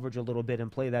in the coverage a little bit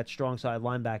and play that strong side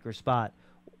linebacker spot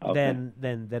than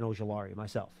Ojulari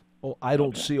myself. Oh, I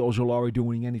don't see Ojulari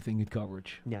doing anything in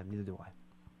coverage. Yeah, neither do I.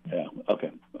 Yeah, okay.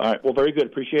 All right, well, very good.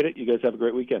 Appreciate it. You guys have a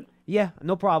great weekend. Yeah,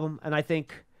 no problem. And I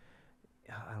think,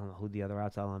 I don't know who the other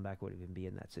outside linebacker would even be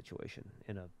in that situation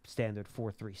in a standard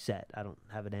 4-3 set. I don't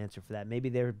have an answer for that. Maybe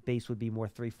their base would be more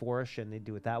 3-4-ish and they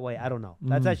do it that way. I don't know.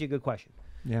 That's actually a good question.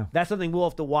 Yeah. That's something we'll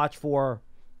have to watch for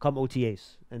come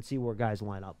OTAs and see where guys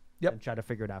line up and try to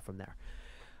figure it out from there.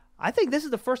 I think this is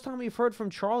the first time we've heard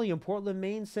from Charlie in Portland,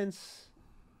 Maine since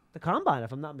the Combine,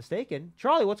 if I'm not mistaken.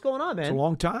 Charlie, what's going on, man? It's a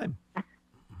long time.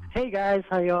 Hey, guys.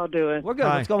 How y'all doing? We're good.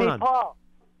 Hi. What's going on? Paul.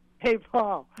 Hey,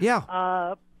 Paul.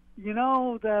 Yeah. You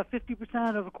know the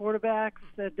 50% of quarterbacks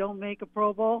that don't make a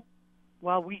Pro Bowl?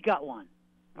 Well, we got one.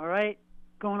 All right?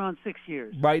 Going on 6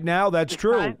 years. Right now, that's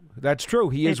true. That's true.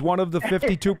 He is one of the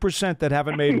 52% that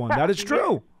haven't made one. That is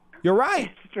true. You're right.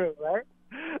 It's true, right?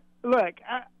 Look,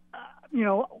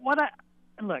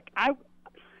 I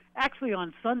actually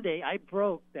on Sunday I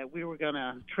broke that we were going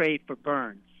to trade for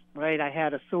Burns, right? I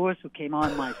had a source who came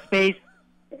on my space.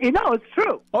 It's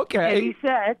true. Okay. And he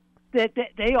said that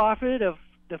they offered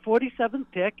the 47th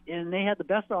pick, and they had the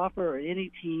best offer of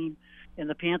any team, and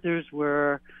the Panthers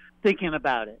were thinking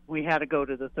about it. We had to go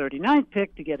to the 39th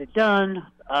pick to get it done,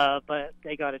 but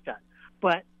they got it done.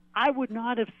 But I would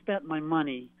not have spent my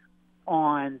money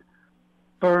on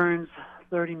Burns,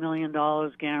 $30 million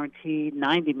guaranteed,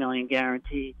 $90 million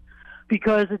guaranteed,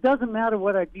 because it doesn't matter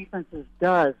what our defenses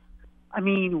does. I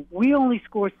mean, we only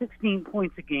score 16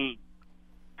 points a game.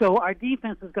 So our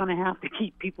defense is going to have to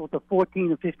keep people to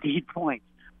 14 or 15 points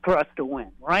for us to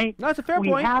win, right? No, it's a fair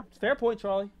point. It's a fair point,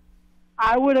 Charlie.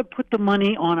 I would have put the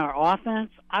money on our offense.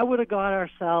 I would have got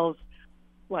ourselves,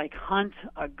 like Hunt,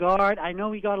 a guard. I know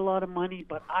we got a lot of money,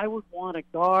 but I would want a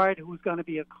guard who's going to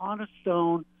be a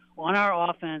cornerstone on our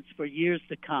offense for years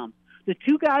to come. The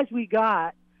two guys we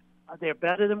got, they're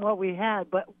better than what we had,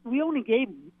 but we only gave,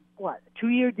 a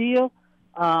 2-year deal,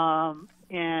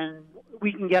 and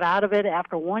we can get out of it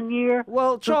after 1 year.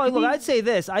 Well, Charlie, look, I'd say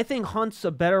this. I think Hunt's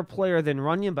a better player than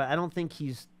Runyon, but I don't think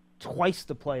he's twice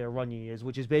the player Runyon is,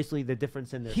 which is basically the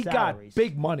difference in their salaries. He got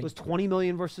big money. It was $20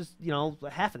 million versus,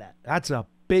 half of that. That's a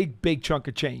big chunk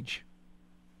of change.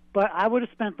 But I would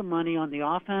have spent the money on the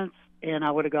offense, and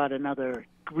I would have got another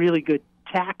really good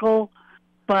tackle,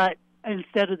 but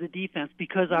instead of the defense,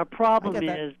 because our problem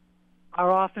is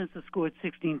our offense has scored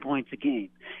 16 points a game.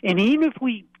 And even if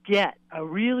we get a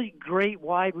really great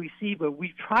wide receiver,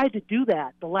 we've tried to do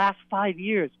that the last 5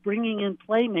 years, bringing in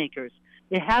playmakers.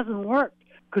 It hasn't worked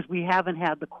because we haven't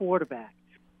had the quarterback.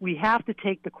 We have to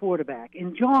take the quarterback.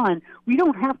 And, John, we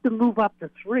don't have to move up to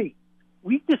 3.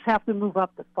 We just have to move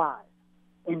up to 5.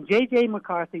 And J.J.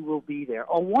 McCarthy will be there,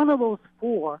 or one of those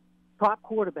 4 top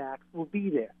quarterbacks will be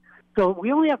there. So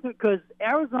we only have to, because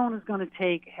Arizona's going to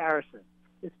take Harrison.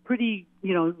 It's pretty,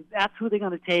 that's who they're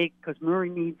going to take because Murray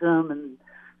needs them. And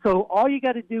so all you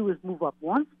got to do is move up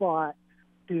one spot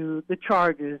to the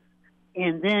Chargers,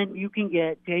 and then you can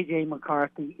get J.J.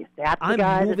 McCarthy. If that's the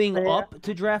guy I'm moving up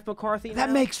to draft McCarthy now?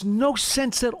 That makes no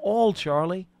sense at all,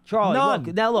 Charlie. Charlie,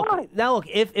 look.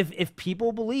 If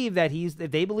people believe that if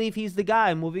they believe he's the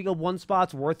guy, moving up one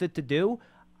spot's worth it to do.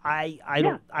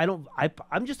 I'm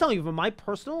just telling you from my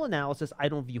personal analysis, I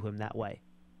don't view him that way.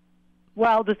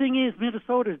 Well, the thing is,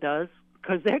 Minnesota does,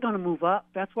 because they're going to move up.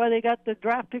 That's why they got the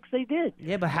draft picks they did.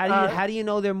 Yeah, but how do you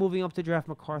know they're moving up to draft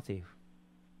McCarthy?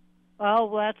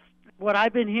 Well, what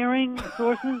I've been hearing,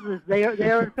 sources, is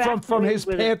they're in fact from his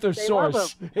Panther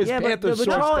source. His Panther source.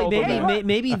 Charlie,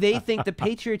 maybe they think the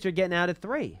Patriots are getting out at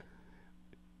 3.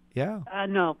 Yeah.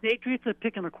 No, Patriots are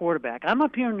picking a quarterback. I'm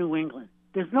up here in New England.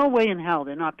 There's no way in hell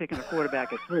they're not picking a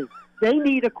quarterback at 3. They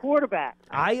need a quarterback.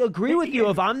 I agree with you.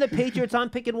 If I'm the Patriots, I'm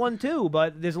picking 1 too.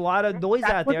 But there's a lot of noise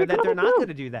out there that they're not going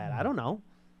to do that. I don't know.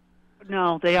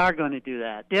 No, they are going to do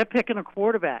that. They're picking a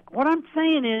quarterback. What I'm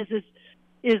saying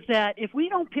is that if we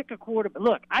don't pick a quarterback,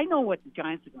 look, I know what the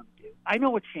Giants are going to do. I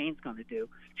know what Shane's going to do.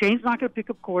 Shane's not going to pick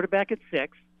a quarterback at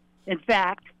 6. In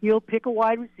fact, he'll pick a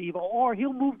wide receiver, or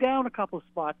he'll move down a couple of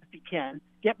spots if he can,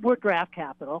 get more draft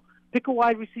capital, pick a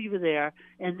wide receiver there,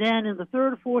 and then in the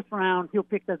 3rd or 4th round, he'll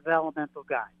pick the developmental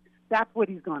guy. That's what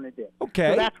he's going to do.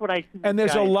 Okay. So that's what I see. And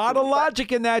there's a lot of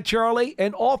logic in that, Charlie,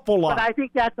 an awful lot. But I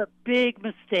think that's a big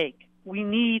mistake. We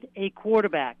need a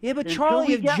quarterback. Yeah, but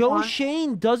Charlie, if Joe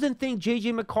Shane doesn't think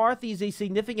J.J. McCarthy is a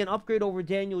significant upgrade over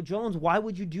Daniel Jones, why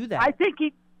would you do that? I think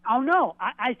he – oh, no.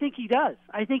 I think he does.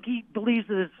 I think he believes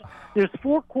that there's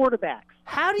 4 quarterbacks.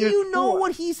 How do you know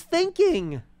what he's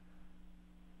thinking?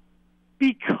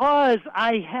 Because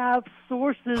I have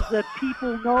sources that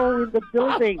people know in the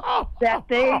building that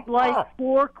they like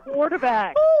 4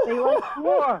 quarterbacks. They like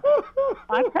 4.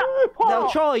 Now,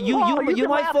 Charlie, you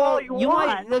might fall. You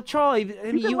might, no, Charlie.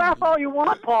 You can laugh all you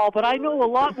want, Paul, but I know a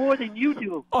lot more than you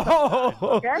do.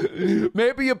 Okay?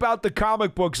 Maybe about the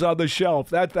comic books on the shelf.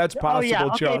 That's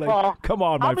possible, okay, Charlie. Paul. Come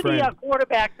on, my friend. How many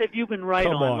quarterbacks have you been right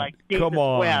on? Like Davis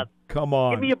Webb? Come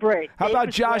on. Give me a break. How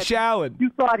about Josh Allen? You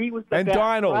thought he was the and best,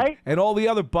 Darnold, right? and all the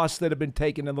other busts that have been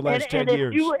taken in the last 10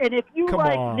 years. If you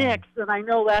like Knicks, then I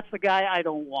know that's the guy I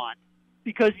don't want.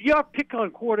 Because your pick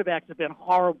on quarterbacks have been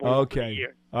horrible over the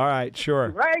years. All right, sure.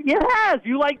 Right? It has.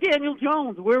 You like Daniel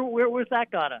Jones. Where's that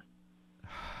got us?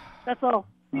 That's all.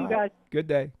 See you guys. Good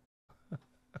day.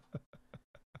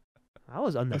 That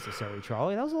was unnecessary,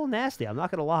 Charlie. That was a little nasty. I'm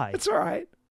not going to lie. It's all right.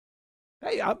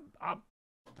 Hey,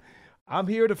 I'm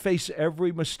here to face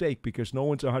every mistake because no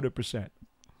one's 100%.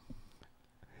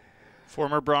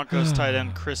 Former Broncos tight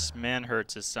end Chris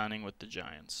Manhertz is signing with the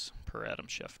Giants, per Adam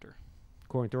Schefter.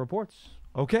 According to reports.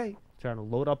 Okay. Trying to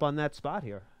load up on that spot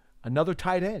here. Another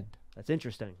tight end. That's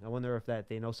interesting. I wonder if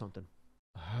they know something.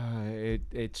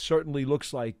 It certainly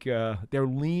looks like they're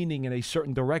leaning in a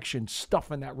certain direction,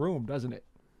 stuff in that room, doesn't it?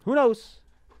 Who knows?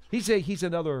 He's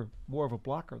another more of a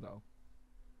blocker, though.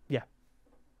 Yeah.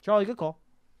 Charlie, good call.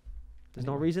 There's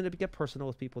no reason to get personal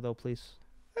with people, though, please.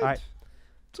 All right.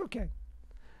 It's okay.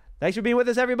 Thanks for being with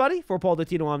us, everybody. For Paul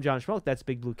Dottino, I'm John Schmoke. That's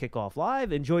Big Blue Kickoff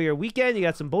Live. Enjoy your weekend. You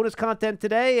got some bonus content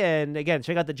today. And, again,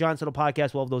 check out the John Settle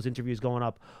podcast. We'll have those interviews going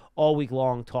up all week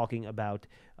long talking about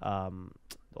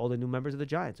all the new members of the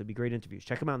Giants. It'll be great interviews.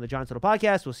 Check them out on the John Settle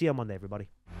podcast. We'll see you on Monday, everybody.